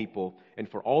all people and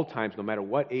for all times, no matter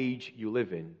what age you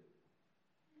live in.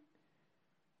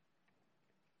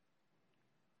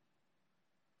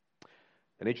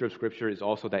 The nature of Scripture is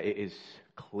also that it is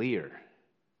clear.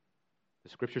 The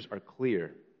Scriptures are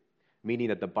clear, meaning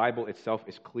that the Bible itself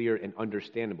is clear and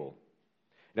understandable.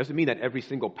 It doesn't mean that every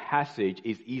single passage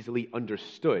is easily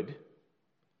understood,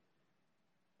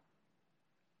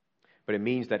 but it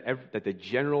means that the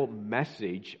general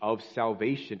message of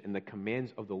salvation and the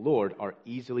commands of the Lord are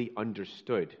easily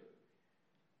understood.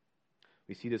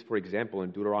 We see this, for example, in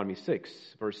Deuteronomy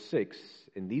 6, verse 6.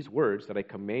 "And these words that I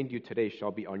command you today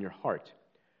shall be on your heart.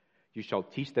 You shall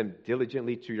teach them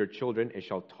diligently to your children, and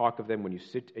shall talk of them when you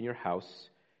sit in your house,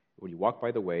 when you walk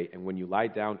by the way, and when you lie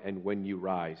down, and when you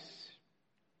rise."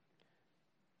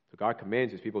 So God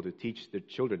commands His people to teach their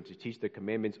children, to teach the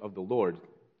commandments of the Lord.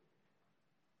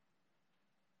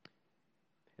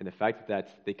 And the fact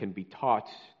that they can be taught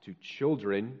to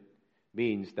children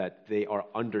means that they are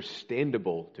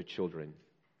understandable to children.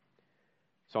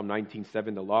 Psalm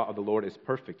 19:7, "The law of the Lord is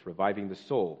perfect, reviving the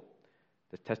soul.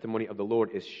 The testimony of the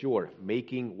Lord is sure,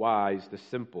 making wise the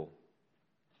simple."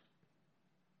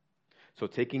 So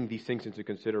taking these things into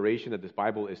consideration, that this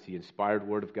Bible is the inspired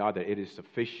Word of God, that it is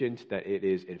sufficient, that it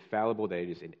is infallible, that it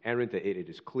is inerrant, that it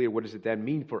is clear, what does it then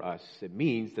mean for us? It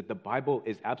means that the Bible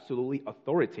is absolutely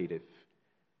authoritative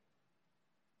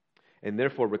and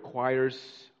therefore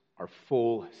requires our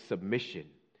full submission.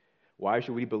 Why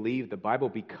should we believe the Bible?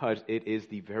 Because it is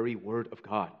the very Word of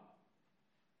God.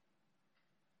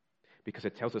 Because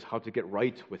it tells us how to get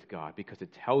right with God. Because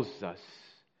it tells us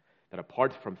that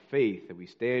apart from faith, that we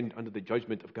stand under the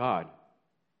judgment of God.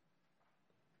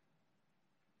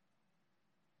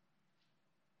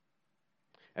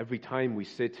 Every time we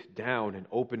sit down and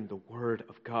open the Word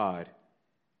of God,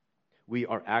 we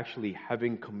are actually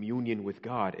having communion with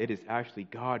God. It is actually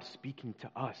God speaking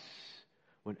to us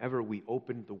whenever we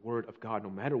open the Word of God, no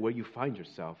matter where you find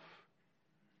yourself.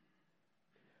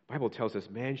 The Bible tells us,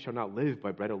 "Man shall not live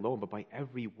by bread alone, but by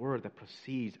every word that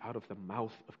proceeds out of the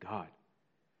mouth of God."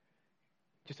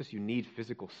 Just as you need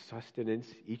physical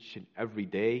sustenance each and every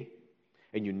day,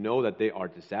 and you know that they are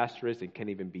disastrous and can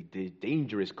even be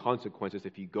dangerous consequences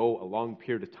if you go a long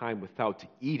period of time without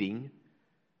eating,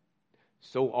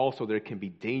 so also there can be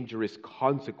dangerous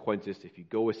consequences if you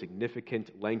go a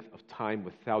significant length of time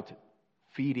without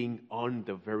feeding on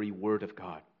the very Word of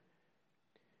God.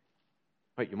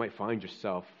 Right? You might find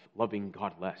yourself loving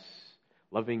God less,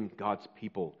 loving God's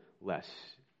people less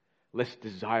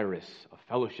desirous of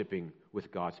fellowshipping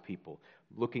with God's people,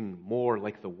 looking more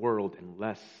like the world and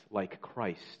less like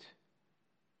Christ.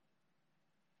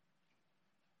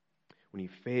 When you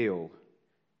fail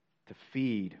to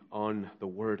feed on the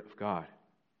Word of God.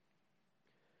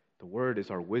 The Word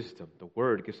is our wisdom. The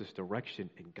Word gives us direction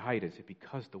and guidance. And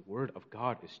because the Word of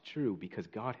God is true, because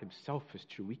God Himself is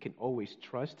true, we can always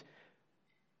trust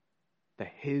that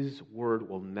His Word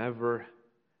will never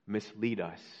mislead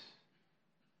us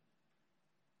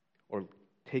or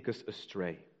take us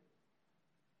astray.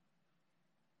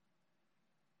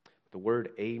 The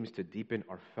Word aims to deepen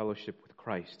our fellowship with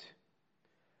Christ.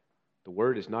 The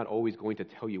Word is not always going to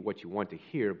tell you what you want to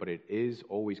hear, but it is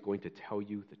always going to tell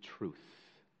you the truth.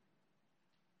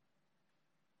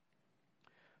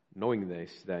 Knowing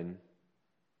this, then,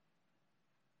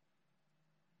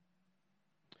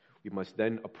 we must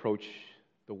then approach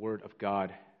the Word of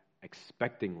God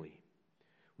expectingly.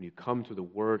 When you come to the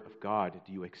Word of God,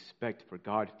 do you expect for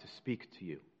God to speak to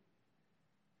you?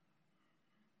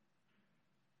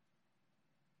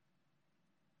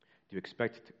 Do you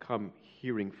expect to come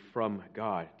hearing from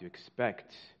God? Do you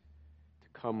expect to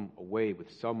come away with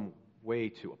some way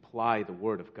to apply the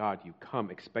Word of God? You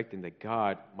come expecting that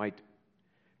God might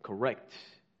correct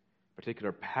a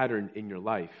particular pattern in your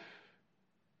life.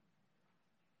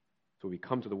 So we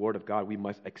come to the Word of God, we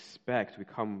must expect, we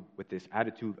come with this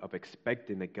attitude of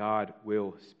expecting that God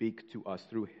will speak to us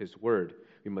through His Word.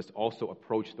 We must also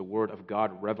approach the Word of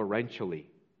God reverentially.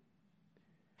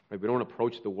 Right? We don't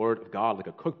approach the Word of God like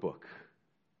a cookbook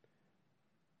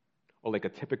or like a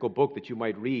typical book that you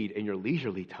might read in your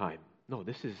leisurely time. No,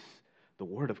 this is the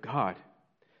Word of God.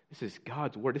 This is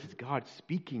God's Word. This is God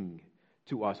speaking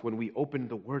to us when we open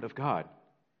the Word of God.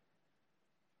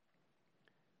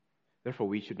 Therefore,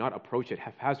 we should not approach it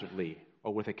haphazardly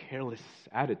or with a careless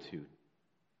attitude.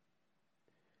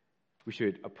 We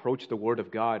should approach the Word of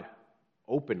God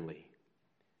openly.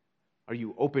 Are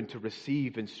you open to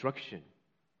receive instruction?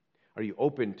 Are you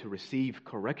open to receive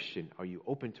correction? Are you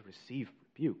open to receive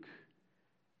rebuke?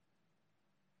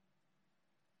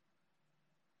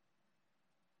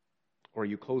 Or are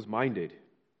you closed-minded?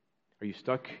 Are you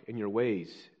stuck in your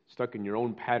ways, stuck in your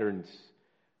own patterns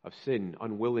of sin,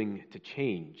 unwilling to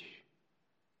change?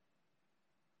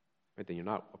 Right, then you're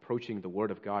not approaching the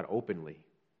Word of God openly.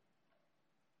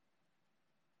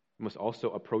 You must also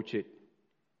approach it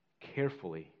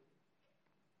carefully.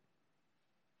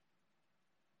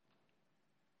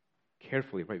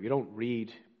 Carefully, right? You don't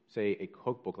read, say, a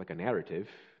cookbook like a narrative.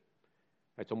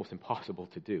 It's almost impossible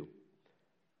to do.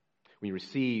 When you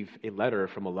receive a letter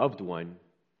from a loved one,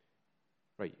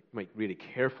 right, you might read it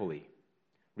carefully,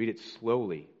 read it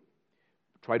slowly,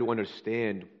 try to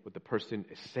understand what the person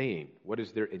is saying. What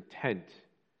is their intent?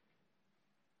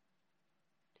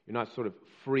 You're not sort of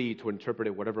free to interpret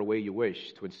it whatever way you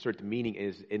wish, to insert meaning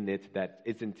in it that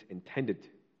isn't intended.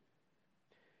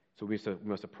 So we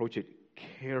must approach it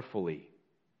carefully,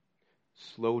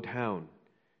 slow down,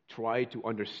 try to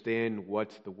understand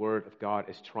what the Word of God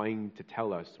is trying to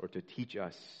tell us or to teach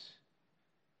us.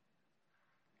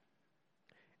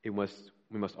 We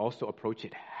must also approach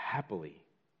it happily.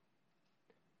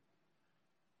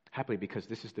 Happily, because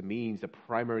this is the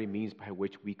primary means by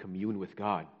which we commune with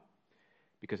God.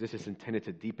 Because this is intended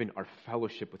to deepen our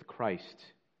fellowship with Christ.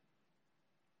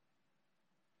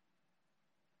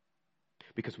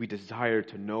 Because we desire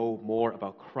to know more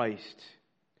about Christ.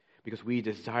 Because we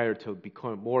desire to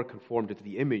become more conformed to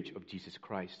the image of Jesus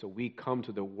Christ. So we come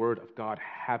to the Word of God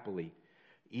happily,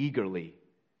 eagerly,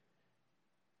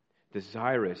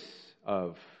 desirous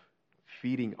of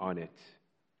feeding on it,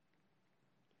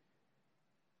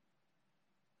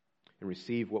 and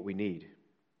receive what we need.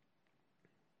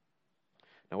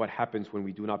 Now, what happens when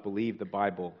we do not believe the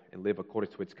Bible and live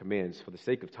according to its commands? For the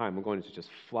sake of time, I'm going to just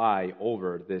fly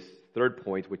over this third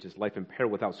point, which is life in peril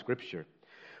without Scripture.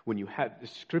 When you have the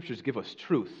Scriptures give us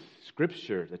truth.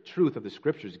 Scripture, the truth of the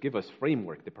Scriptures give us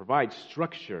framework. They provide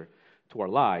structure to our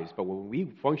lives. But when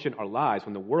we function our lives,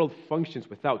 when the world functions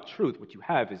without truth, what you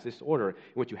have is disorder, and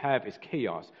what you have is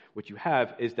chaos. What you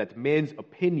have is that man's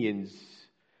opinions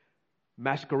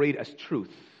masquerade as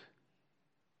truth.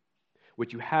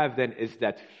 What you have then is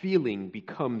that feeling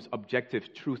becomes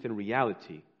objective truth and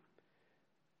reality.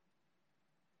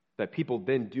 That people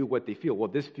then do what they feel. Well,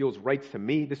 this feels right to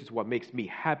me. This is what makes me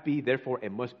happy. Therefore,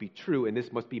 it must be true, and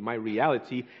this must be my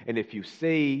reality. And if you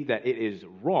say that it is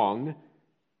wrong,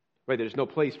 right, there's no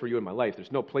place for you in my life.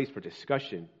 There's no place for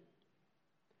discussion.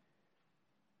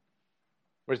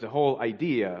 Whereas the whole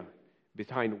idea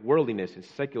behind worldliness and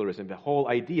secularism, the whole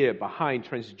idea behind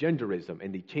transgenderism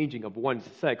and the changing of one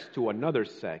sex to another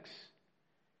sex,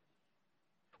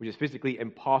 which is physically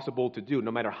impossible to do no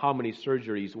matter how many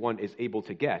surgeries one is able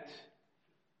to get.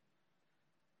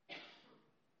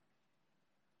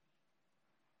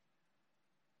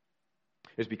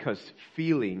 It's because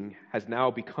feeling has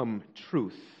now become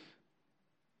truth.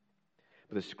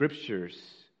 But the Scriptures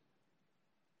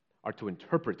are to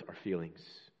interpret our feelings.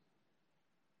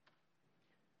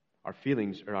 Our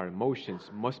feelings or our emotions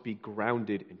must be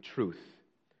grounded in truth.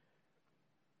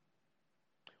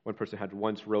 One person had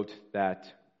once wrote that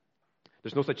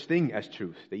there's no such thing as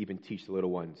truth. They even teach the little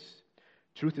ones.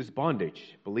 Truth is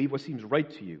bondage. Believe what seems right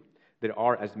to you. There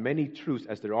are as many truths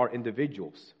as there are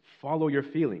individuals. Follow your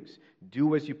feelings.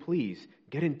 Do as you please.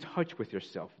 Get in touch with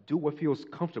yourself. Do what feels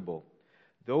comfortable.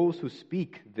 Those who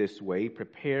speak this way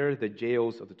prepare the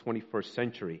jails of the 21st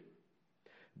century.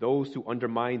 Those who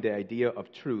undermine the idea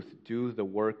of truth do the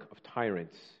work of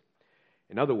tyrants.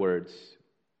 In other words,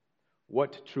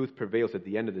 what truth prevails at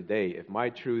the end of the day? If my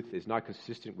truth is not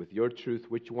consistent with your truth,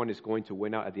 which one is going to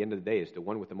win out at the end of the day? Is the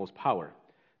one with the most power,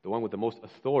 the one with the most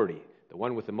authority, the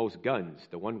one with the most guns,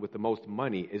 the one with the most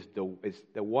money, is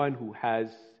the one who has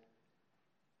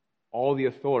all the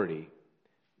authority.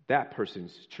 That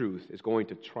person's truth is going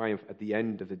to triumph at the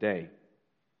end of the day.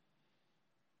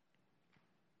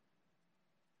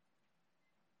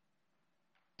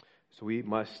 So we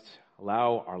must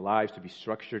allow our lives to be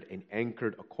structured and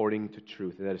anchored according to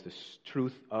truth. And that is the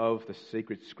truth of the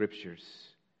sacred Scriptures.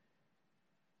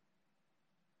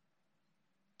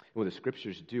 And what the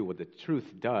Scriptures do, what the truth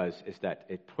does, is that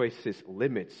it places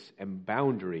limits and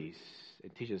boundaries.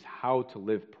 It teaches how to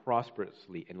live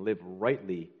prosperously and live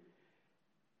rightly.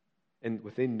 And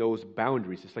within those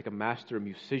boundaries, it's like a master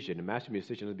musician. A master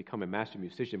musician doesn't become a master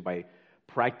musician by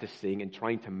practicing and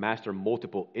trying to master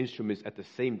multiple instruments at the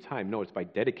same time. No, it's by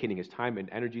dedicating his time and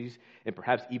energies and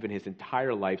perhaps even his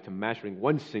entire life to mastering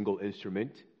one single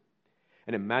instrument.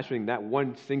 And in mastering that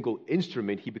one single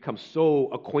instrument, he becomes so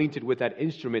acquainted with that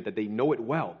instrument that they know it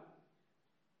well.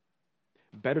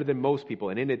 better than most people,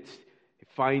 and in it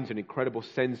finds an incredible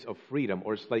sense of freedom.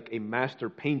 Or it's like a master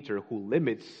painter who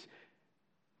limits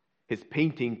his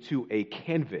painting to a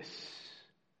canvas.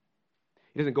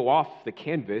 He doesn't go off the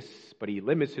canvas, but he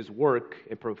limits his work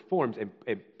and performs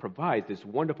and provides this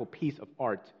wonderful piece of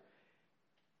art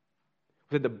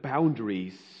within the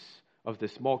boundaries of the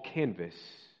small canvas.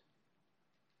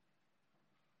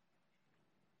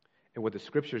 And what the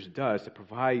Scriptures does, it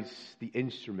provides the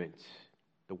instrument,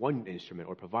 the one instrument,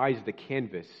 or provides the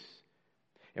canvas.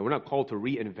 And we're not called to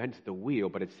reinvent the wheel,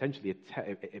 but essentially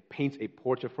it paints a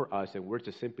portrait for us, and we're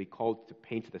just simply called to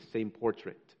paint the same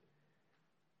portrait.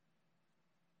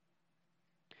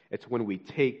 It's when we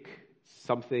take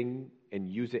something and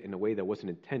use it in a way that wasn't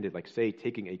intended, like, say,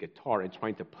 taking a guitar and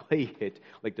trying to play it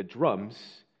like the drums,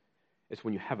 it's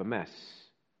when you have a mess.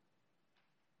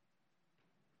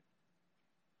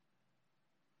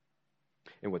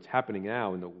 And what's happening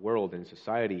now in the world and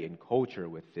society and culture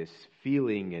with this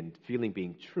feeling and feeling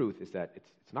being truth is that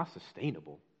it's not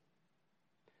sustainable.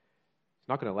 It's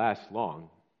not going to last long.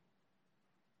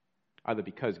 Either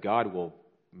because God will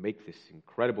make this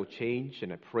incredible change,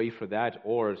 and I pray for that,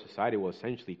 or society will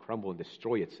essentially crumble and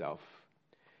destroy itself,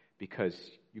 because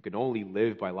you can only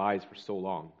live by lies for so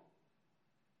long.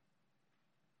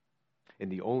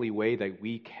 And the only way that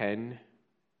we can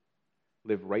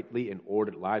live rightly and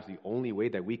ordered lives, the only way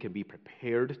that we can be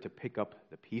prepared to pick up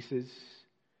the pieces,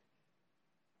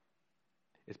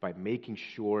 is by making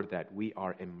sure that we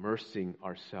are immersing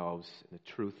ourselves in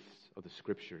the truths of the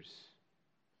Scriptures.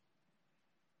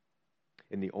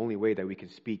 And the only way that we can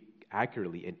speak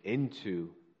accurately and into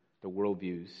the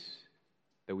worldviews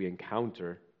that we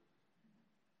encounter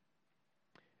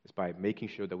is by making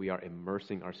sure that we are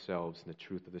immersing ourselves in the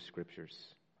truth of the Scriptures.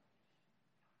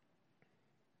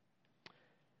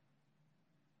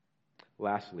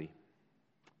 Lastly,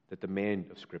 the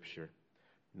demand of Scripture.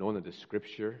 Knowing that the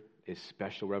Scripture is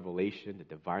special revelation, the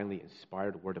divinely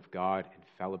inspired Word of God,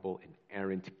 infallible,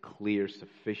 inerrant, clear,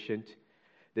 sufficient.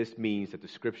 This means that the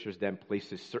Scriptures then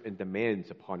places certain demands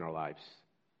upon our lives.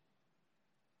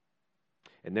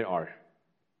 And there are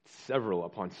several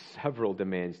upon several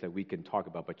demands that we can talk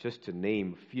about, but just to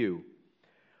name a few,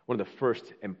 one of the first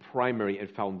and primary and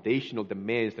foundational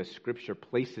demands that Scripture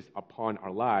places upon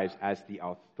our lives as the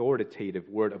authoritative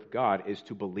Word of God is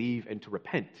to believe and to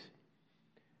repent.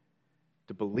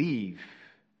 To believe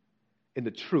in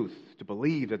the truth, to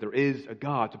believe that there is a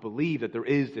God, to believe that there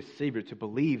is a Savior, to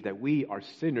believe that we are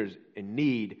sinners in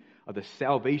need of the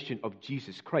salvation of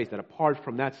Jesus Christ, that apart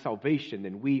from that salvation,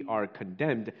 then we are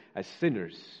condemned as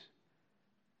sinners.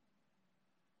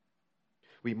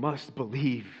 We must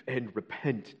believe and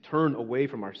repent, turn away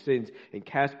from our sins, and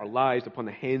cast our lives upon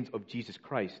the hands of Jesus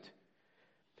Christ.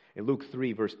 In Luke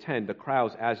 3, verse 10, the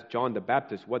crowds asked John the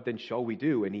Baptist, "What then shall we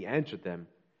do?" And he answered them,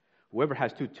 "Whoever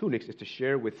has 2 tunics is to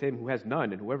share with him who has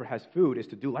none, and whoever has food is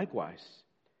to do likewise."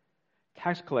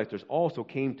 Tax collectors also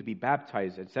came to be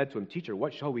baptized and said to him, "Teacher,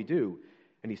 what shall we do?"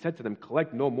 And he said to them,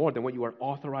 "Collect no more than what you are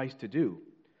authorized to do."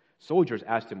 Soldiers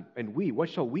asked him, "And we, what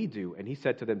shall we do?" And he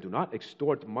said to them, "Do not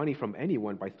extort money from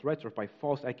anyone by threats or by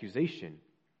false accusation,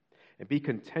 and be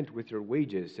content with your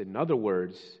wages." In other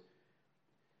words,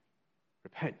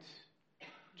 repent.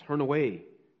 Turn away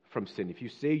from sin. If you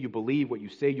say you believe what you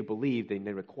say you believe, then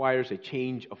it requires a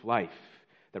change of life.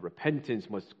 That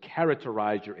repentance must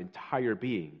characterize your entire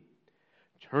being.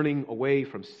 Turning away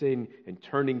from sin and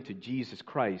turning to Jesus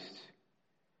Christ.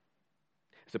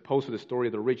 As opposed to the story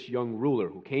of the rich young ruler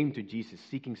who came to Jesus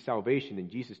seeking salvation, and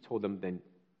Jesus told them, "Then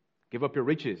give up your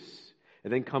riches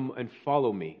and then come and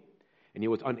follow me." And he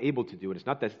was unable to do it. It's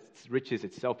not that riches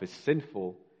itself is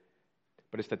sinful,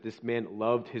 but it's that this man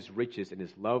loved his riches, and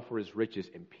his love for his riches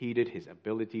impeded his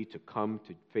ability to come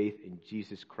to faith in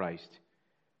Jesus Christ.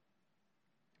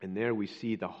 And there we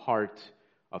see the heart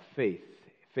of faith.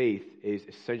 Faith is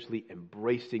essentially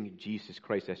embracing Jesus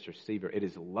Christ as your Savior. It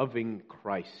is loving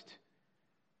Christ.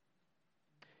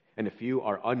 And if you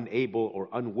are unable or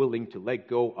unwilling to let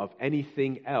go of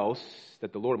anything else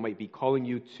that the Lord might be calling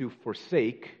you to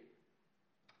forsake,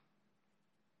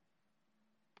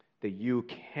 that you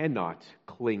cannot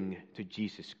cling to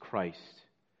Jesus Christ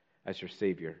as your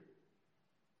Savior.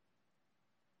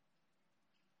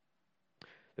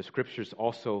 The Scriptures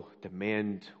also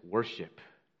demand worship.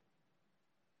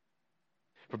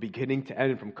 From beginning to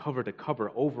end, from cover to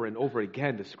cover, over and over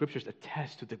again, the Scriptures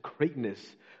attest to the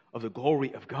greatness of the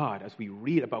glory of God as we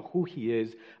read about who He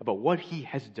is, about what He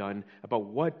has done, about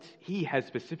what He has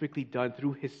specifically done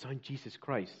through His Son, Jesus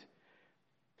Christ.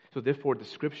 So therefore, the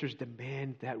Scriptures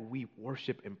demand that we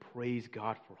worship and praise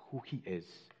God for who He is.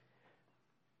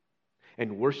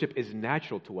 And worship is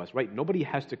natural to us, right? Nobody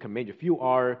has to command you. If you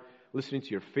are listening to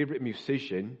your favorite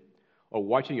musician or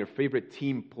watching your favorite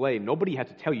team play, nobody has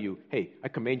to tell you, hey, I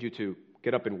command you to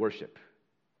get up and worship.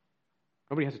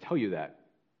 Nobody has to tell you that.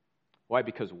 Why?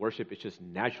 Because worship is just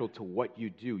natural to what you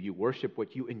do. You worship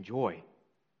what you enjoy.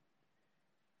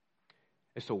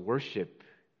 And so worship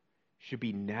should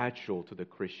be natural to the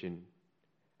Christian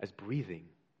as breathing.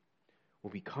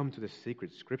 When we come to the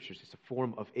sacred scriptures, it's a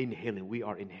form of inhaling. We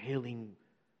are inhaling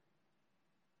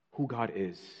who God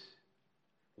is,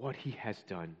 what He has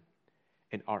done.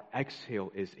 And our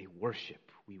exhale is a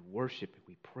worship. We worship and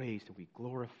we praise and we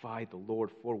glorify the Lord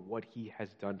for what He has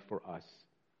done for us.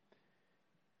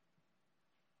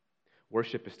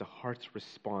 Worship is the heart's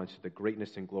response to the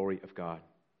greatness and glory of God.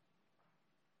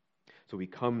 So we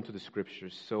come to the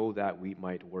scriptures so that we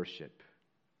might worship.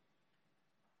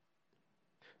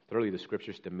 Thirdly, the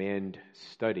scriptures demand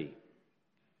study.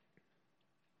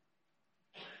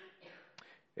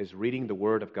 Is reading the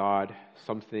Word of God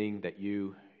something that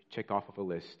you check off of a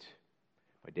list?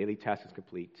 My daily task is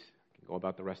complete. I can go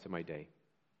about the rest of my day.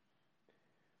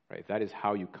 Right? If that is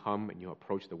how you come and you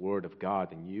approach the Word of God,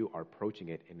 then you are approaching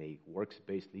it in a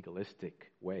works-based,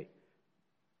 legalistic way.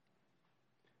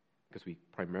 Because we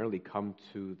primarily come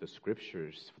to the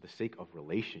scriptures for the sake of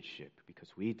relationship, because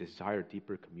we desire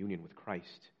deeper communion with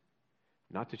Christ,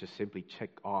 not to just simply check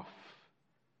off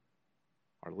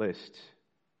our list.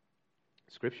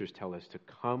 Scriptures tell us to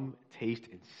come, taste,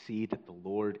 and see that the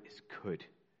Lord is good.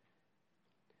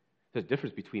 There's a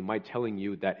difference between my telling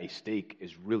you that a steak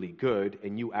is really good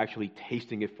and you actually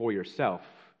tasting it for yourself.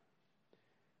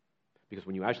 Because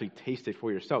when you actually taste it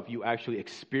for yourself, you actually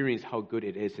experience how good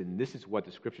it is. And this is what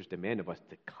the scriptures demand of us,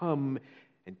 to come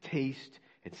and taste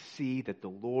and see that the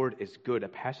Lord is good. A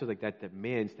passage like that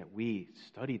demands that we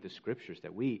study the scriptures,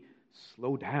 that we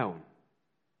slow down,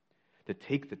 to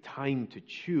take the time to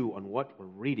chew on what we're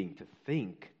reading, to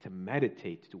think, to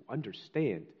meditate, to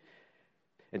understand.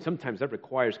 And sometimes that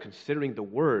requires considering the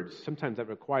words. Sometimes that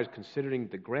requires considering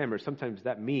the grammar. Sometimes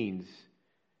that means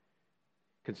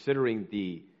considering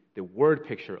the word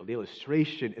picture, or the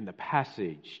illustration in the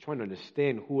passage, trying to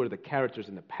understand who are the characters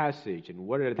in the passage and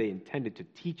what are they intended to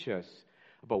teach us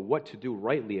about what to do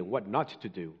rightly and what not to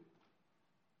do.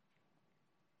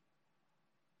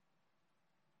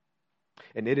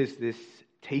 And it is this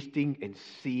tasting and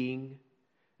seeing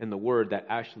in the Word that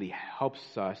actually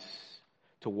helps us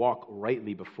to walk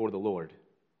rightly before the Lord.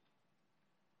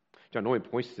 John Owen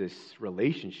points to this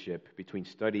relationship between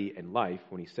study and life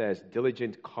when he says,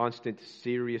 diligent, constant,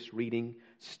 serious reading,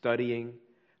 studying,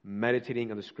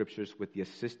 meditating on the scriptures with the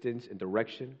assistance and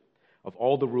direction of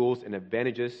all the rules and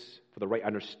advantages for the right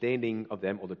understanding of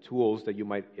them, or the tools that you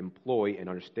might employ in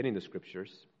understanding the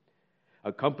scriptures,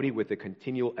 accompanied with the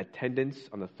continual attendance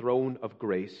on the throne of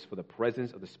grace for the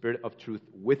presence of the Spirit of truth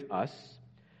with us,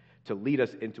 to lead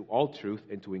us into all truth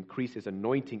and to increase His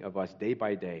anointing of us day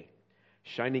by day,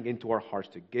 shining into our hearts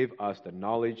to give us the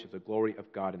knowledge of the glory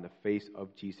of God in the face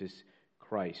of Jesus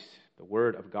Christ. The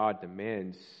Word of God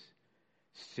demands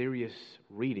serious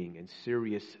reading and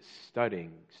serious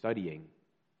studying,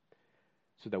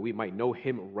 so that we might know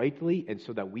Him rightly and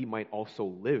so that we might also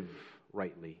live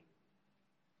rightly.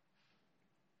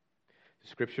 The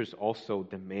Scriptures also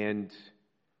demand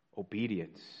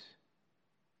obedience.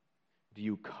 Do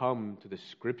you come to the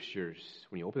Scriptures,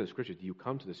 when you open the Scriptures, do you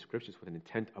come to the Scriptures with an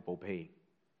intent of obeying?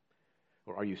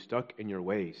 Or are you stuck in your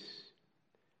ways?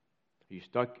 Are you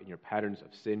stuck in your patterns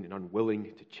of sin and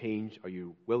unwilling to change? Are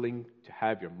you willing to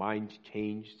have your mind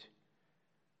changed?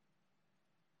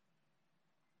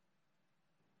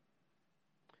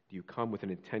 Do you come with an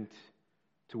intent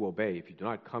to obey? If you do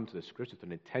not come to the Scriptures with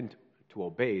an intent to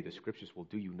obey, the Scriptures will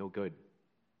do you no good.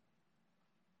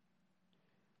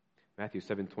 Matthew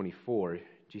 7:24,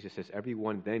 Jesus says,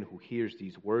 everyone then who hears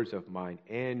these words of mine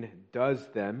and does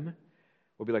them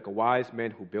will be like a wise man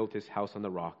who built his house on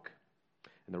the rock.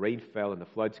 And the rain fell and the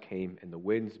floods came and the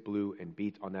winds blew and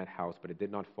beat on that house, but it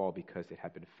did not fall because it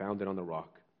had been founded on the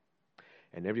rock.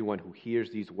 And everyone who hears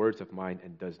these words of mine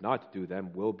and does not do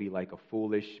them will be like a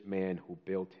foolish man who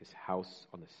built his house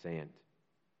on the sand.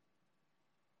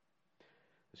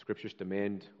 The Scriptures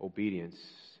demand obedience.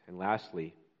 And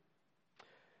lastly,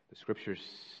 the Scriptures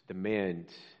demand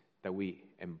that we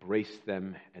embrace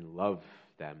them and love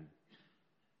them.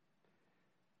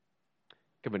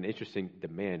 Kind of an interesting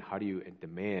demand. How do you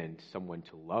demand someone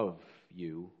to love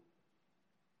you?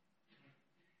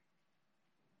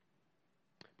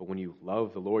 But when you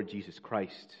love the Lord Jesus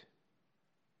Christ,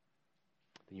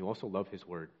 then you also love His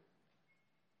Word.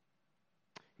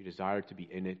 You desire to be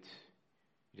in it.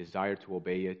 You desire to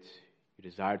obey it. You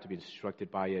desire to be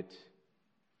instructed by it.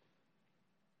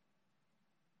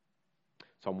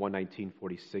 Psalm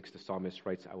 119:46, the psalmist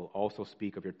writes, I will also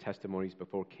speak of your testimonies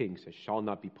before kings and shall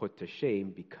not be put to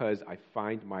shame because I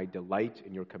find my delight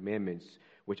in your commandments,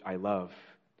 which I love.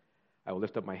 I will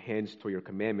lift up my hands toward your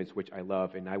commandments, which I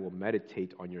love, and I will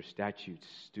meditate on your statutes.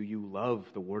 Do you love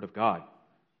the word of God?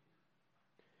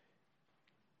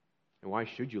 And why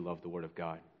should you love the word of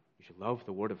God? You should love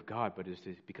the word of God, but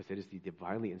because it is the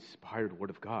divinely inspired word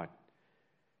of God.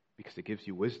 Because it gives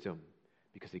you wisdom,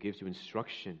 because it gives you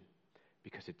instruction,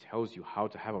 because it tells you how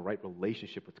to have a right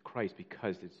relationship with Christ,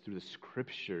 because it's through the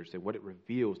scriptures and what it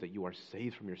reveals that you are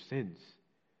saved from your sins.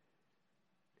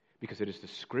 Because it is the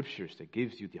scriptures that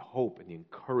gives you the hope and the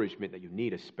encouragement that you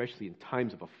need, especially in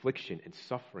times of affliction and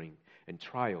suffering and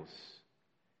trials.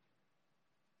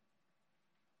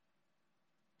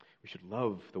 We should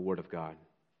love the word of God.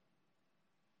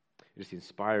 It is the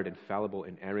inspired, infallible,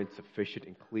 inerrant, sufficient,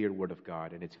 and clear word of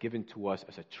God, and it's given to us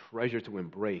as a treasure to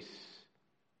embrace,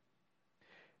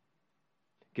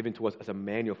 given to us as a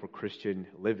manual for Christian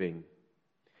living,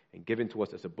 and given to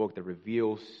us as a book that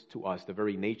reveals to us the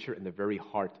very nature and the very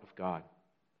heart of God.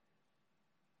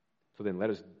 So then let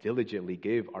us diligently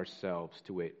give ourselves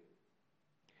to it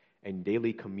and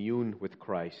daily commune with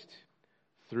Christ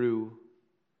through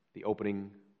the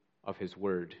opening of His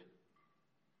Word.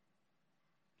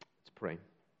 Let's pray.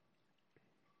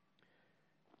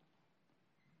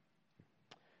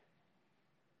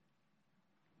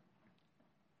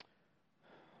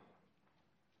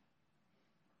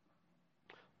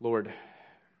 Lord,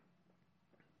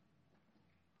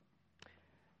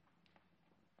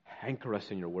 anchor us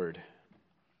in your word.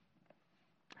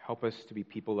 Help us to be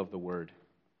people of the word.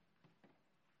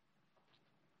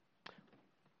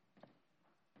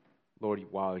 Lord,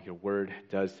 while your word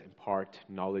does impart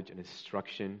knowledge and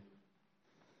instruction,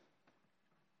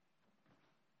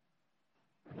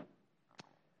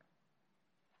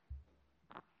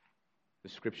 the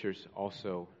scriptures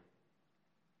also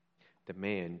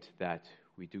demand that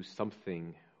we do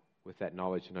something with that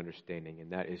knowledge and understanding,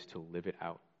 and that is to live it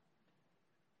out.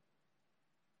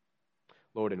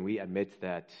 Lord, and we admit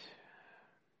that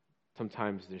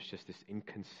sometimes there's just this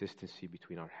inconsistency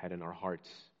between our head and our hearts.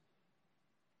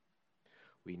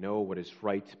 We know what is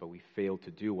right, but we fail to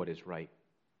do what is right.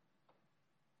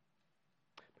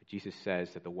 But Jesus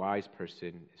says that the wise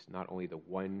person is not only the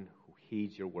one who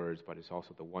heeds your words, but is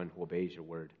also the one who obeys your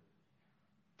word.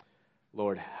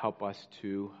 Lord, help us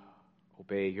to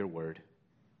obey your word.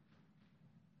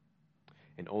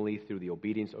 And only through the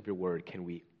obedience of your word can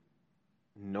we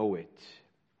know it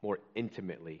more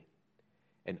intimately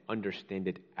and understand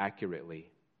it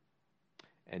accurately.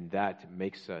 And that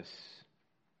makes us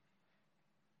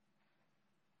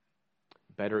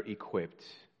better equipped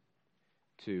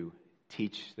to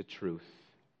teach the truth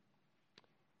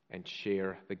and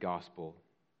share the gospel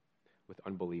with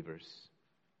unbelievers.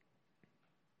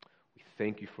 We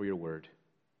thank you for your word.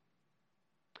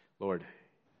 Lord,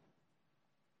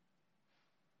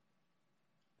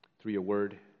 through your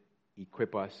word,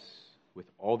 equip us with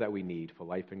all that we need for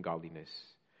life and godliness,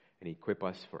 and equip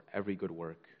us for every good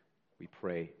work. We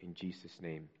pray in Jesus'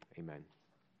 name, amen.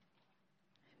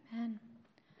 Amen.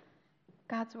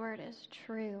 God's word is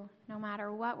true. No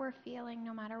matter what we're feeling,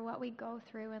 no matter what we go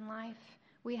through in life,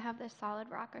 we have this solid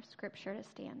rock of scripture to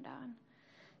stand on.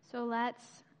 So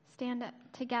let's stand up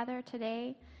together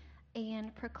today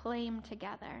and proclaim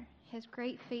together his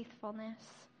great faithfulness,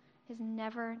 his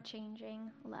never-changing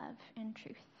love and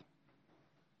truth.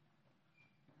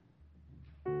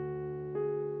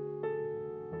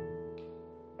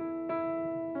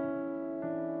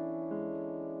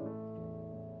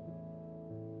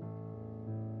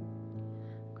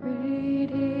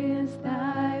 Great is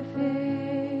thy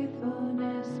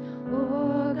faithfulness,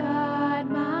 O God,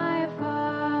 my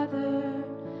Father.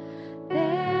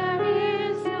 There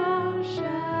is no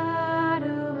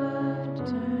shadow of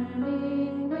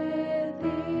turning with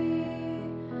thee.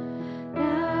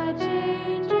 Thou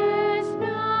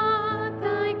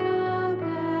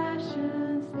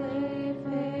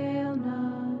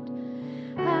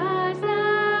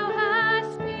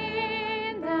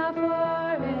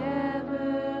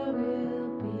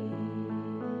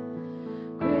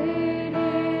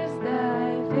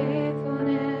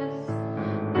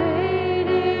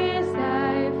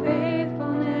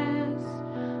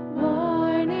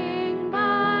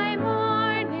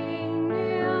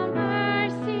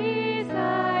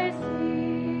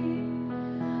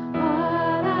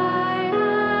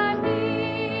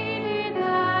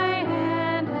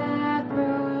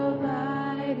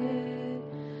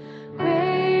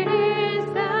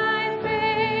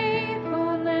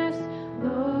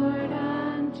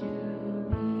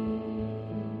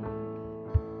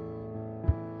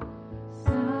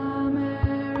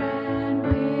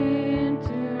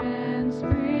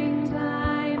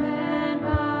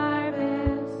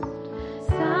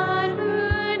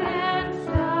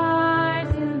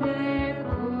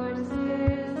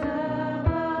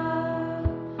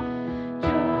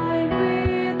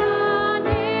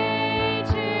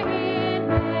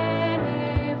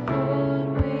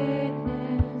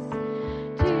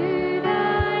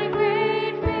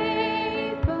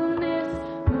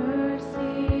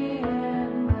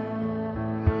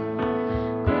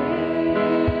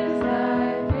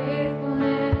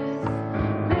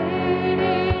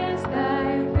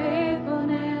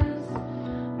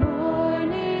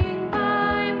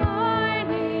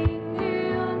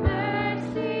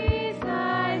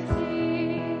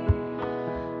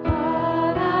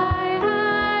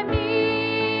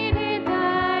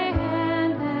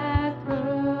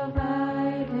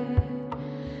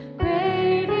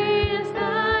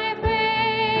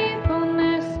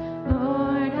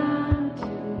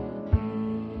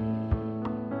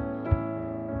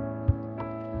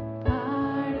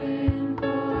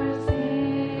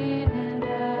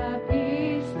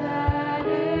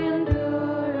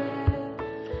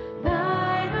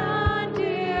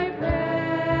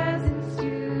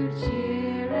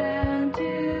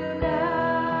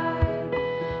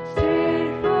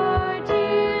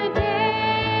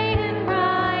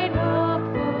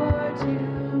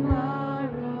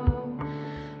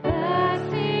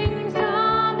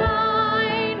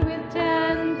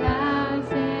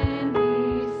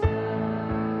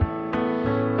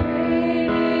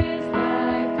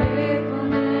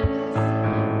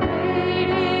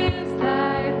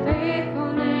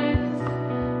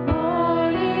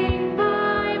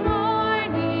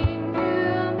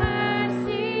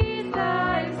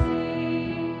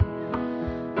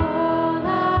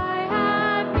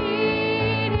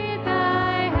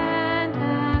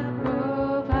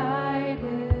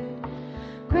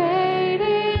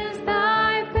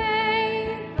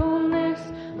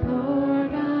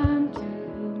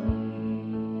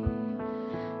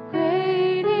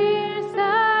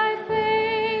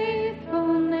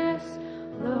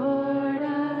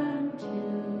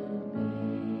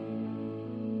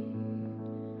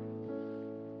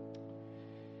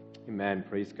Amen.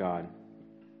 Praise God.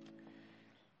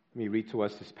 Let me read to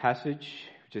us this passage,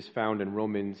 which is found in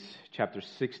Romans chapter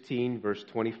 16, verse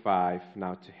 25.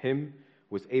 Now to him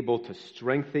who is able to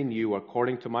strengthen you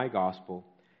according to my gospel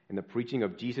and the preaching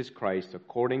of Jesus Christ,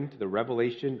 according to the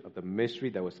revelation of the mystery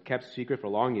that was kept secret for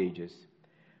long ages,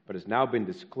 but has now been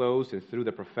disclosed and through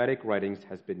the prophetic writings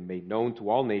has been made known to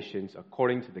all nations,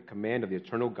 according to the command of the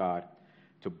eternal God,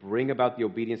 to bring about the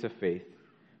obedience of faith.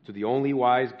 To the only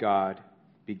wise God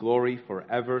be glory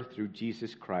forever through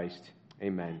Jesus Christ.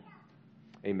 Amen.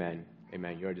 Amen.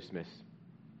 Amen. You are dismissed.